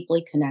are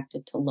deeply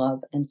connected to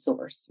love and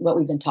source, what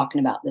we've been talking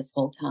about this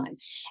whole time.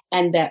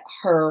 And that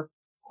her,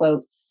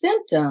 quote,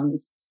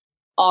 symptoms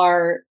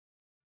are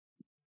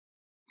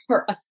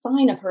a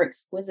sign of her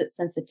exquisite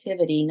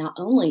sensitivity, not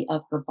only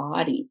of her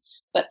body,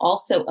 but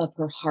also of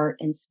her heart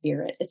and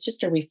spirit. It's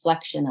just a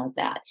reflection of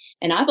that.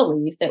 And I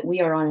believe that we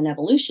are on an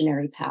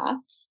evolutionary path,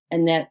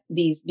 and that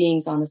these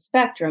beings on the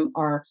spectrum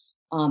are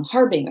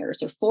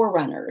harbingers or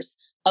forerunners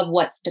of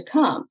what's to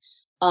come.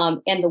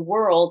 And the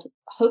world,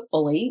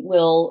 hopefully,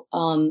 will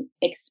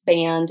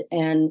expand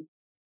and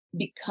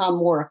become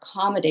more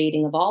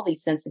accommodating of all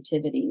these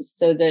sensitivities,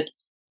 so that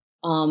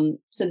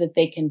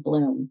they can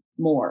bloom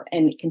more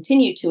and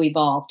continue to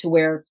evolve to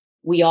where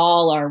we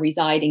all are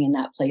residing in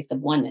that place of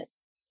oneness.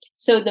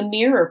 So the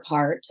mirror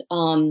part,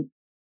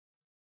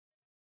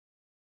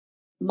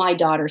 my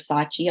daughter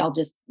Sachi, I'll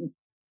just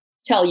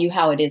tell you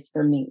how it is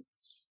for me.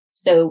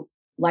 So,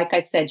 like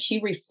I said,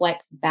 she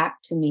reflects back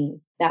to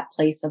me that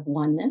place of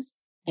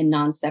oneness and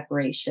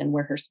non-separation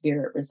where her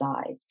spirit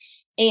resides.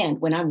 And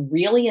when I'm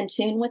really in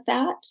tune with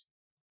that,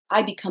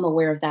 I become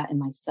aware of that in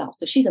myself.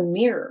 So she's a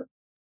mirror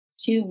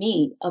to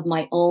me of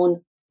my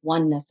own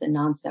oneness and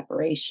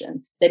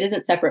non-separation that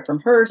isn't separate from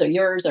hers or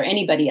yours or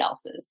anybody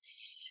else's.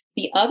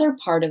 The other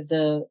part of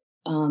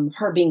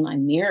her being my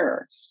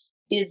mirror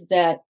is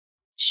that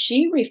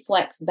she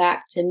reflects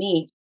back to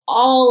me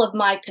all of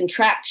my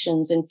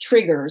contractions and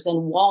triggers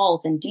and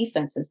walls and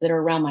defenses that are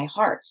around my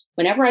heart.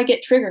 Whenever I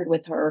get triggered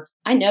with her,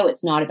 I know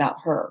it's not about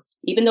her.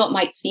 Even though it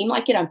might seem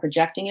like it, I'm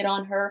projecting it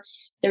on her.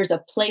 There's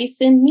a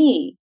place in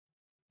me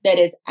that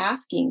is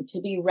asking to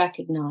be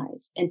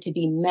recognized and to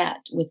be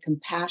met with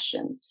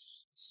compassion,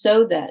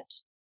 so that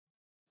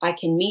I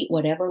can meet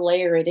whatever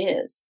layer it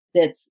is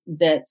that's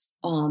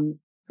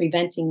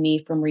preventing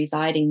me from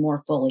residing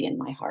more fully in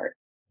my heart.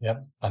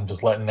 Yep. I'm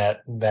just letting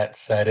that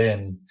set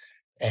in.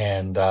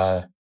 And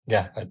I'm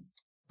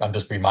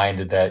just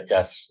reminded that,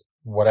 yes,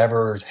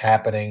 whatever's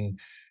happening,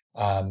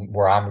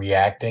 where I'm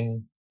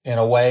reacting in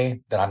a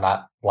way that I'm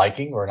not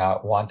liking or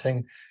not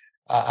wanting,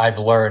 I've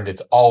learned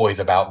it's always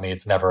about me.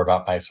 It's never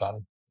about my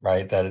son,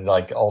 right? That,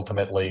 like,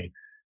 ultimately,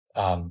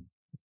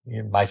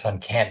 my son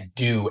can't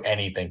do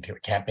anything to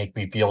it. Can't make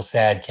me feel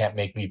sad. Can't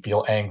make me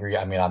feel angry.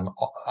 I mean,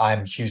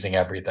 I'm choosing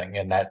everything,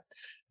 and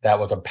that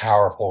was a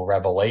powerful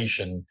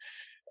revelation.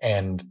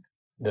 And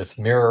this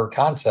mirror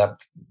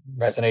concept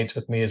resonates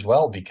with me as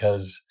well,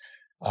 because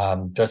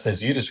just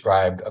as you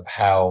described, of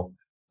how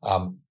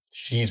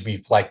she's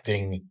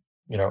reflecting,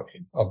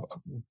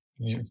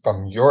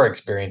 from your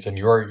experience and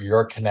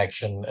your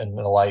connection and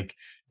the like,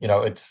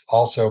 it's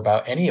also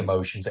about any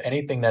emotions,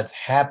 anything that's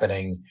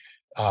happening.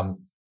 Yeah.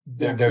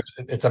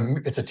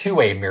 It's a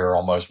two-way mirror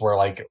almost, where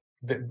like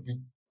the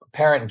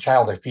parent and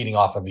child are feeding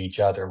off of each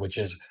other, which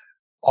is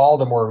all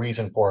the more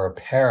reason for a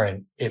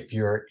parent, if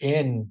you're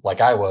in, like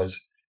I was,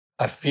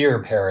 a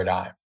fear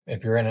paradigm,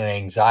 if you're in an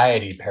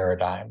anxiety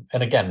paradigm.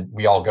 And again,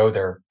 we all go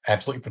there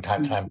absolutely from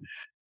time to time.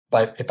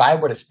 But if I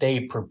were to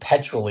stay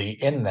perpetually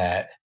in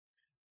that,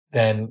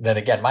 then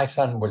again, my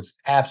son was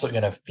absolutely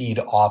going to feed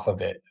off of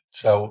it.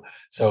 So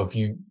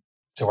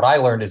what I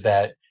learned is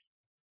that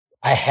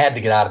I had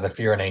to get out of the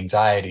fear and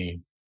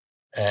anxiety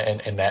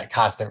and that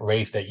constant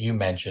race that you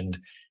mentioned,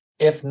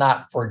 if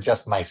not for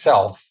just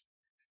myself,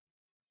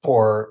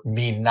 for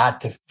me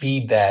not to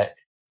feed that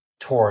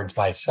towards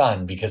my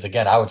son, because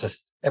again, I was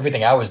just,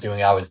 everything I was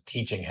doing, I was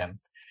teaching him.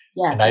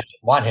 Yes. And I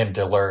didn't want him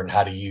to learn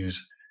how to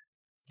use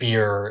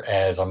fear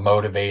as a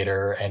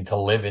motivator and to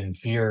live in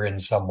fear in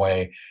some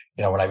way.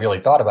 When I really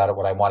thought about it,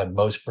 what I wanted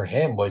most for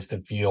him was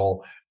to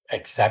feel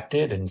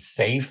accepted and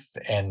safe,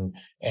 and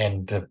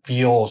to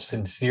feel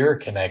sincere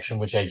connection,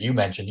 which, as you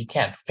mentioned, you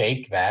can't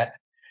fake that.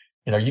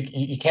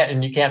 You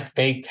can't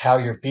fake how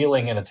you're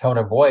feeling in a tone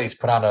of voice,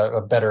 put on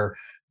a better,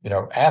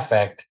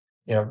 affect.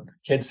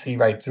 Kids see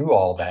right through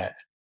all that.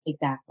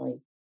 Exactly.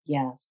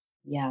 Yes.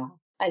 Yeah.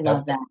 I Now,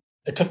 love that.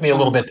 it took me a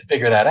little bit to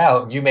figure that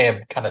out. You may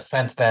have kind of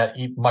sensed that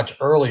much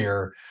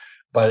earlier,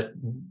 but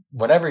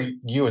whenever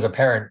you as a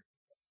parent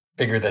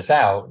figure this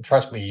out,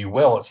 trust me, you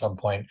will at some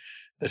point.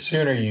 The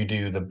sooner you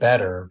do, the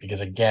better,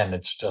 because again,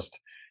 it's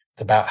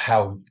about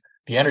how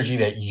the energy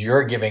that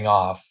you're giving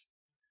off,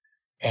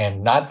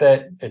 and not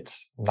that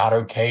it's not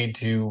okay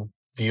to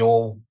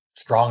feel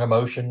strong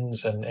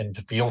emotions and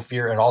to feel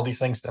fear and all these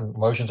things.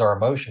 Emotions are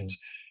emotions.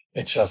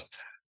 It's just,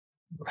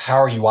 how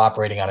are you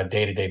operating on a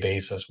day-to-day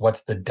basis?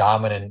 What's the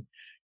dominant,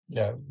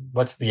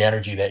 what's the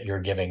energy that you're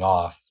giving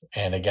off?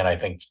 And again, I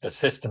think the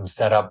system's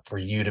set up for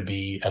you to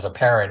be, as a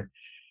parent,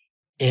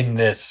 in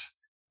this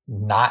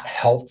not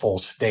helpful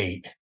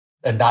state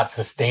and not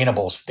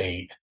sustainable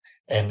state.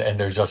 And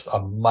there's just a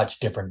much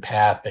different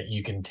path that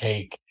you can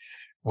take,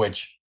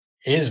 which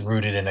is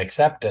rooted in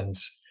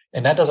acceptance.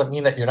 And that doesn't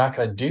mean that you're not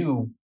going to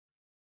do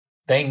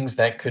things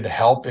that could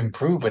help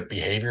improve with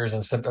behaviors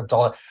and symptoms,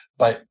 all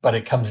that, but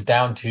it comes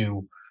down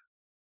to,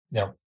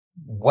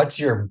 what's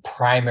your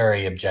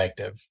primary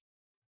objective?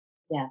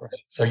 Yes.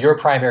 Right? So your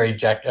primary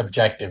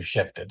objective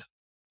shifted.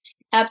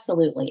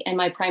 Absolutely. And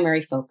my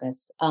primary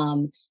focus,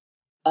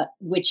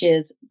 which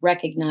is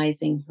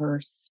recognizing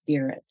her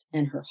spirit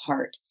and her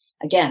heart.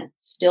 Again,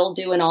 still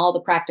doing all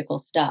the practical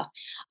stuff.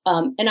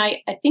 And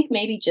I think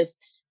maybe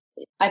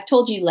I've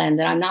told you, Len,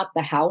 that I'm not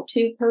the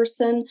how-to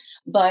person,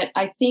 but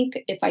I think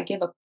if I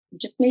give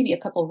just maybe a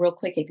couple real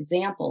quick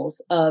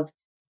examples of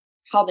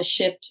how the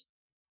shift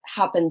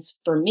happens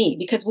for me,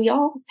 because we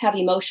all have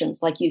emotions,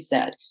 like you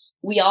said,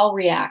 we all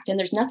react, and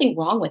there's nothing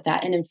wrong with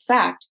that. And in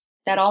fact,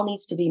 that all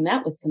needs to be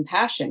met with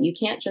compassion. You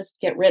can't just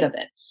get rid of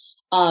it.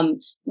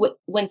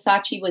 When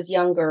Sachi was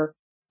younger,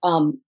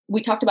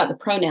 we talked about the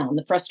pronoun,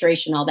 the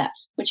frustration, all that.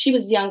 When she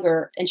was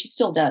younger, and she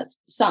still does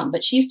some,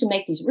 but she used to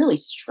make these really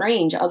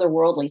strange,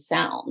 otherworldly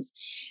sounds.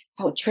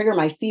 That would trigger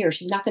my fear.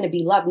 She's not going to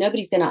be loved.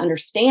 Nobody's going to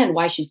understand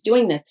why she's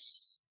doing this.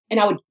 And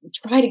I would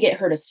try to get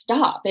her to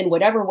stop in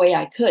whatever way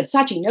I could.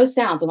 Sachi, no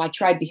sounds. And I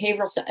tried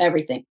behavioral stuff,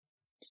 everything.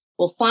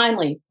 Well,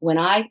 finally, when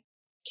I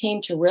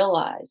came to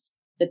realize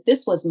that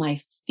this was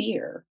my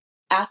fear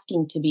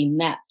asking to be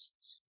met,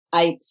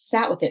 I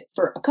sat with it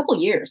for a couple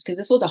years, because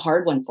this was a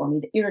hard one for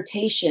me, the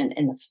irritation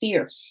and the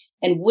fear,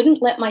 and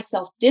wouldn't let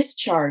myself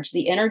discharge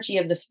the energy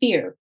of the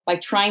fear by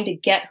trying to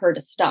get her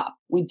to stop.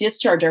 We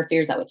discharge our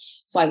fears that way.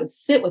 So I would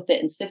sit with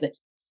it and sit with it.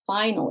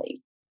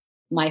 Finally,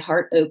 my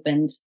heart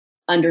opened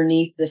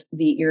underneath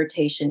the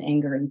irritation,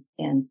 anger,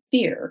 and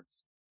fear.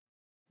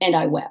 And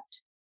I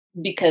wept,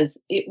 because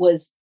it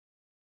was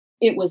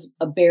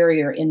a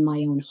barrier in my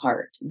own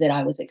heart that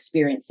I was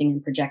experiencing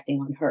and projecting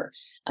on her.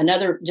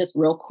 Another just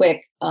real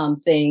quick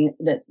thing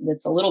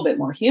that's a little bit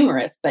more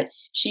humorous, but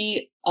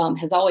she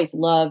has always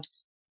loved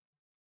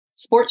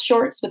sports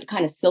shorts with a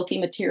kind of silky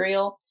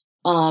material.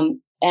 And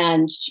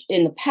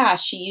in the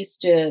past, she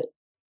used to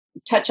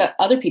touch up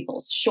other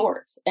people's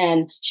shorts,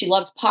 and she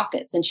loves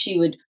pockets, and she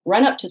would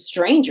run up to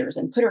strangers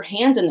and put her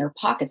hands in their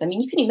pockets. I mean,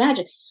 you can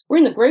imagine, we're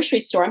in the grocery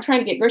store, I'm trying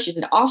to get groceries,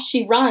 and off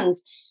she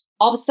runs.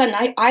 All of a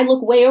sudden, I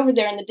look way over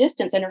there in the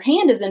distance, and her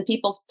hand is in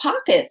people's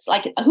pockets.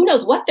 Like, who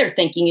knows what they're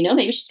thinking?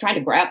 Maybe she's trying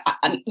to grab.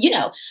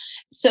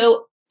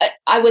 So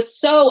I was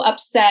so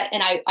upset,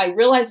 and I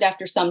realized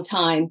after some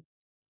time,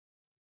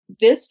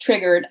 this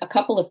triggered a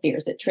couple of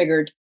fears. It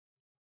triggered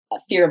a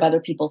fear of other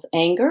people's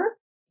anger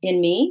in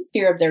me,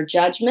 fear of their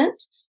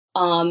judgment,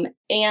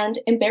 and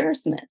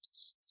embarrassment.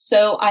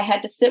 So I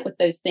had to sit with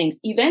those things.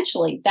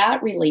 Eventually,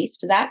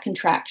 that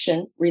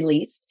contraction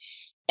released.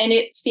 And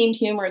it seemed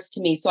humorous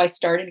to me. So I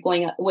started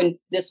going, when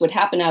this would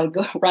happen, I would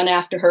go run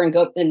after her and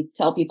go and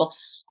tell people,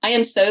 I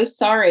am so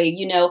sorry.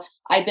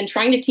 I've been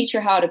trying to teach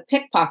her how to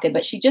pickpocket,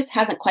 but she just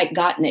hasn't quite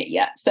gotten it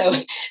yet. So,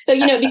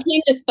 it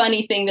became this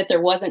funny thing that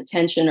there wasn't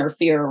tension or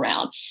fear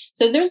around.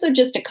 So those are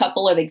just a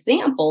couple of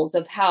examples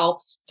of how,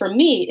 for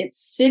me, it's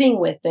sitting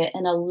with it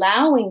and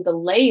allowing the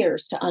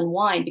layers to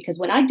unwind, because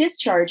when I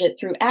discharge it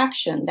through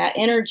action, that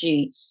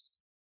energy,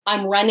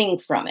 I'm running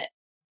from it.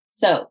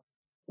 So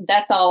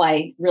that's all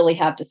I really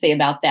have to say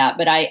about that.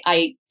 But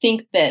I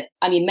think that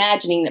I'm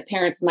imagining that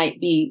parents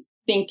might be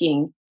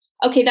thinking,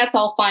 okay, that's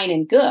all fine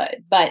and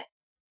good, but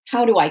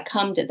how do I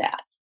come to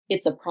that?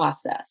 It's a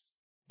process.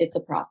 It's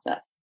a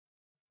process.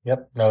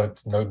 Yep.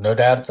 No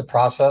doubt it's a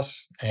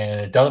process,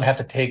 and it doesn't have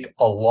to take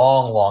a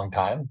long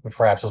time,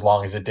 perhaps as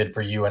long as it did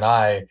for you and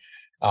I.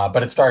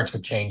 But it starts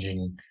with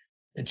changing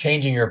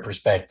your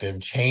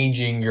perspective,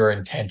 changing your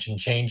intention,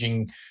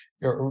 changing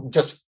your,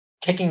 just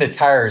kicking the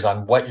tires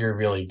on what you're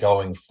really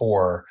going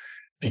for.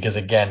 Because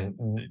again,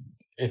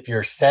 if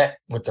you're set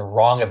with the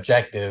wrong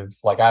objective,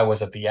 like I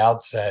was at the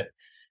outset,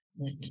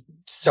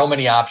 so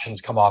many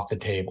options come off the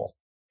table.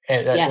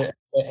 Yeah.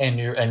 And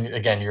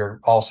you're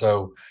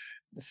also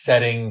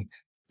setting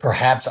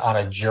perhaps on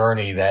a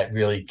journey that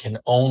really can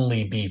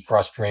only be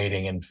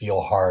frustrating and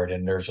feel hard.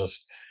 And there's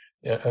just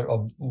a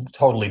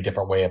totally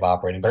different way of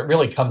operating. But it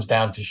really comes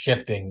down to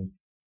shifting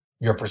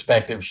your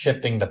perspective,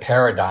 shifting the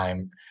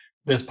paradigm.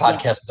 This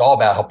podcast Yeah. is all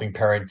about helping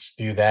parents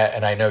do that.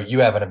 And I know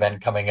you have an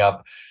event coming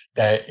up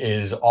that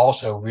is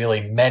also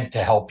really meant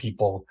to help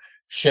people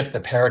shift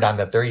the paradigm,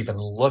 that they're even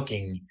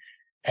looking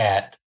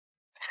at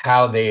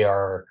how they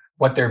are,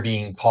 what they're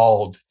being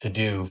called to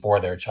do for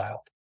their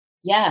child.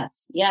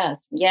 Yes.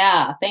 Yes.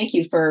 Yeah. Thank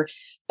you for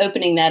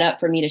opening that up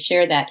for me to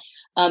share that.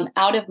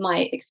 Out of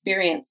my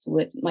experience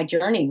with my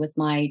journey with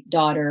my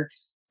daughter,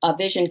 a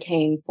vision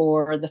came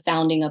for the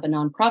founding of a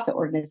nonprofit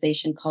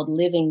organization called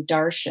Living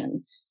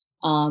Darshan.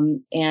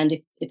 And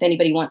if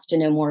anybody wants to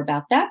know more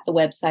about that, the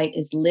website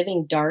is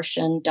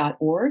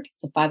livingdarshan.org.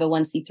 It's a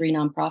 501c3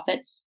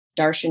 nonprofit.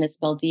 Darshan is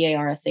spelled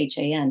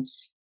Darshan.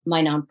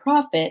 My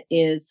nonprofit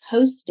is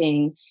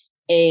hosting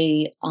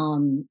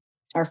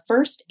our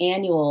first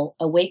annual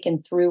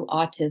Awaken Through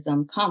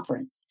Autism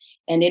conference.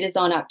 And it is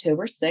on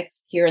October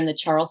 6th here in the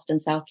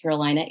Charleston, South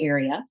Carolina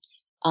area.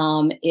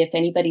 If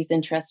anybody's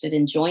interested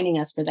in joining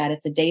us for that,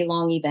 it's a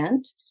day-long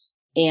event.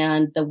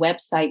 And the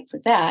website for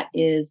that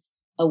is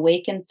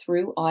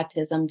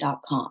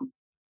awakenthroughautism.com.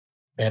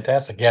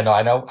 Fantastic. Yeah, no,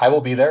 I know I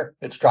will be there.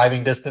 It's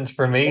driving distance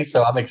for me,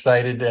 so I'm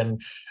excited.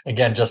 And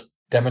again, just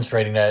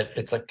demonstrating that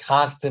it's a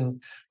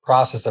constant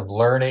process of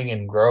learning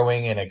and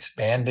growing and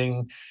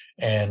expanding.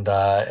 And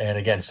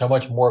again, so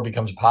much more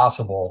becomes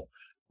possible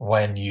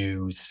when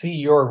you see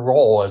your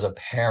role as a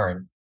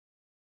parent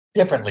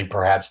differently,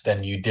 perhaps,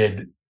 than you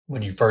did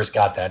when you first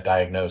got that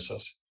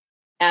diagnosis.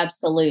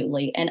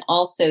 Absolutely. And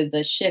also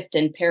the shift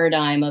in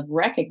paradigm of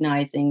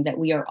recognizing that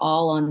we are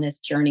all on this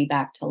journey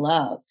back to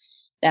love.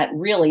 That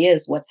really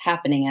is what's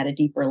happening at a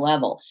deeper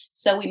level.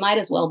 So we might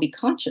as well be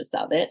conscious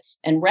of it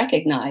and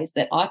recognize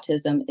that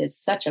autism is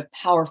such a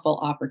powerful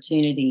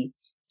opportunity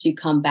to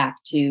come back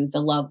to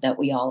the love that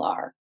we all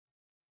are.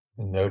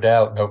 No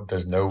doubt. Nope.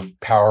 There's no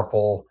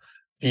powerful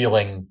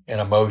feeling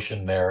and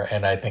emotion there.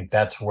 And I think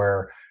that's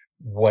where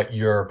what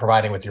you're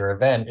providing with your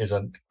event is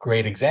a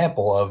great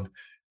example of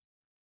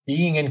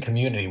being in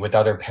community with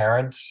other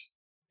parents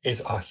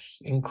is an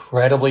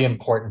incredibly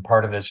important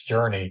part of this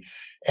journey.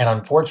 And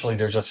unfortunately,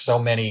 there's just so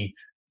many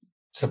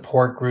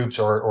support groups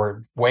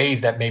or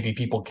ways that maybe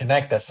people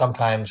connect that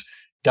sometimes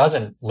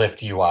doesn't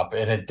lift you up,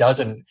 and it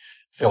doesn't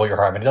fill your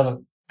heart. And it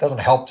doesn't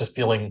help just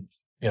feeling,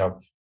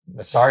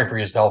 sorry for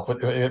yourself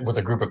with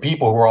a group of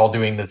people who are all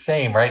doing the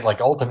same, right?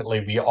 Like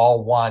ultimately we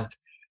all want,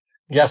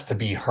 yes, to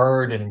be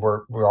heard, and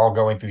we're all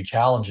going through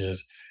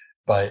challenges,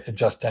 but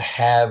just to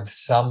have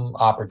some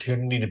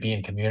opportunity to be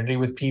in community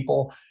with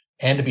people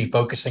and to be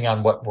focusing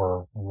on what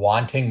we're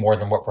wanting more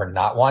than what we're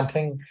not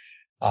wanting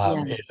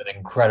is an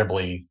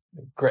incredibly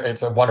great,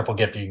 it's a wonderful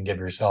gift you can give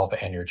yourself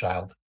and your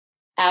child.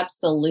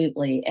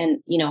 Absolutely.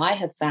 And, I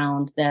have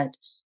found that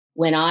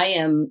when I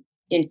am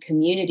in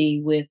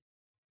community with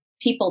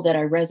people that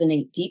I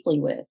resonate deeply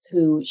with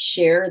who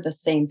share the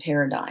same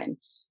paradigm,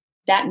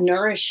 that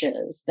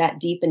nourishes that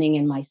deepening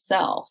in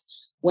myself.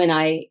 When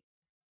I,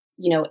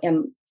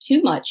 am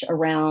too much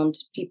around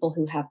people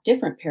who have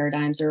different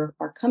paradigms or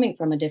are coming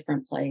from a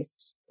different place,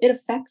 it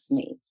affects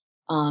me.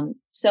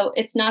 So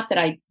it's not that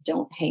I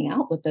don't hang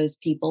out with those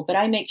people, but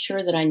I make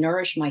sure that I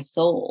nourish my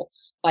soul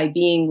by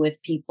being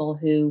with people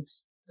who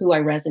I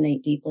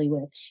resonate deeply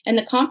with. And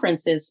the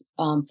conference is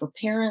for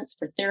parents,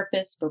 for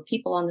therapists, for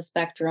people on the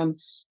spectrum.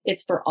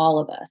 It's for all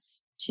of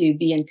us to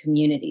be in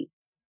community.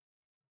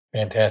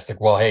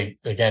 Fantastic. Well, hey,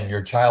 again,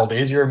 your child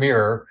is your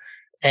mirror,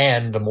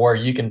 and the more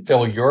you can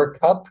fill your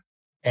cup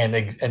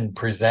and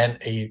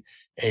present a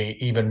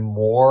even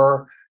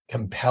more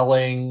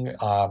compelling,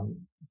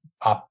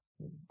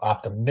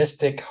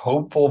 optimistic,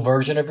 hopeful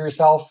version of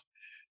yourself,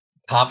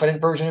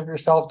 confident version of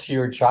yourself to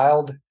your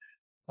child,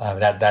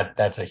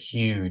 That's a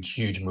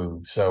huge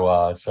move.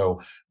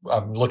 So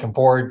I'm looking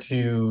forward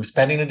to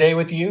spending a day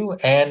with you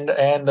and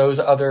those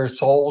other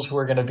souls who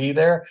are going to be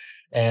there.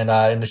 And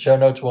in the show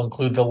notes, we'll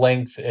include the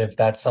links if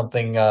that's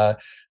something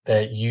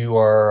that you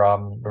are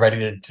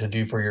ready to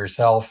do for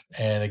yourself.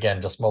 And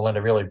again, just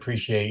Melinda, really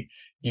appreciate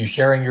you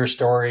sharing your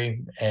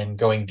story and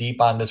going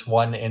deep on this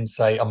one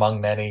insight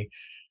among many.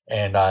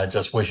 And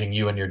just wishing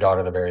you and your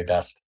daughter the very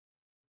best.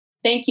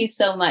 Thank you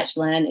so much,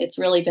 Len. It's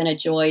really been a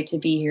joy to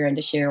be here and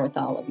to share with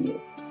all of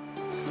you.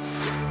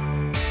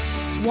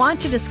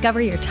 Want to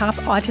discover your top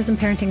autism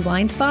parenting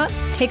blind spot?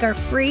 Take our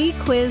free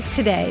quiz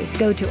today.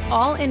 Go to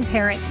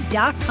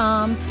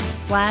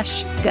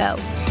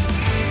allinparent.com/go.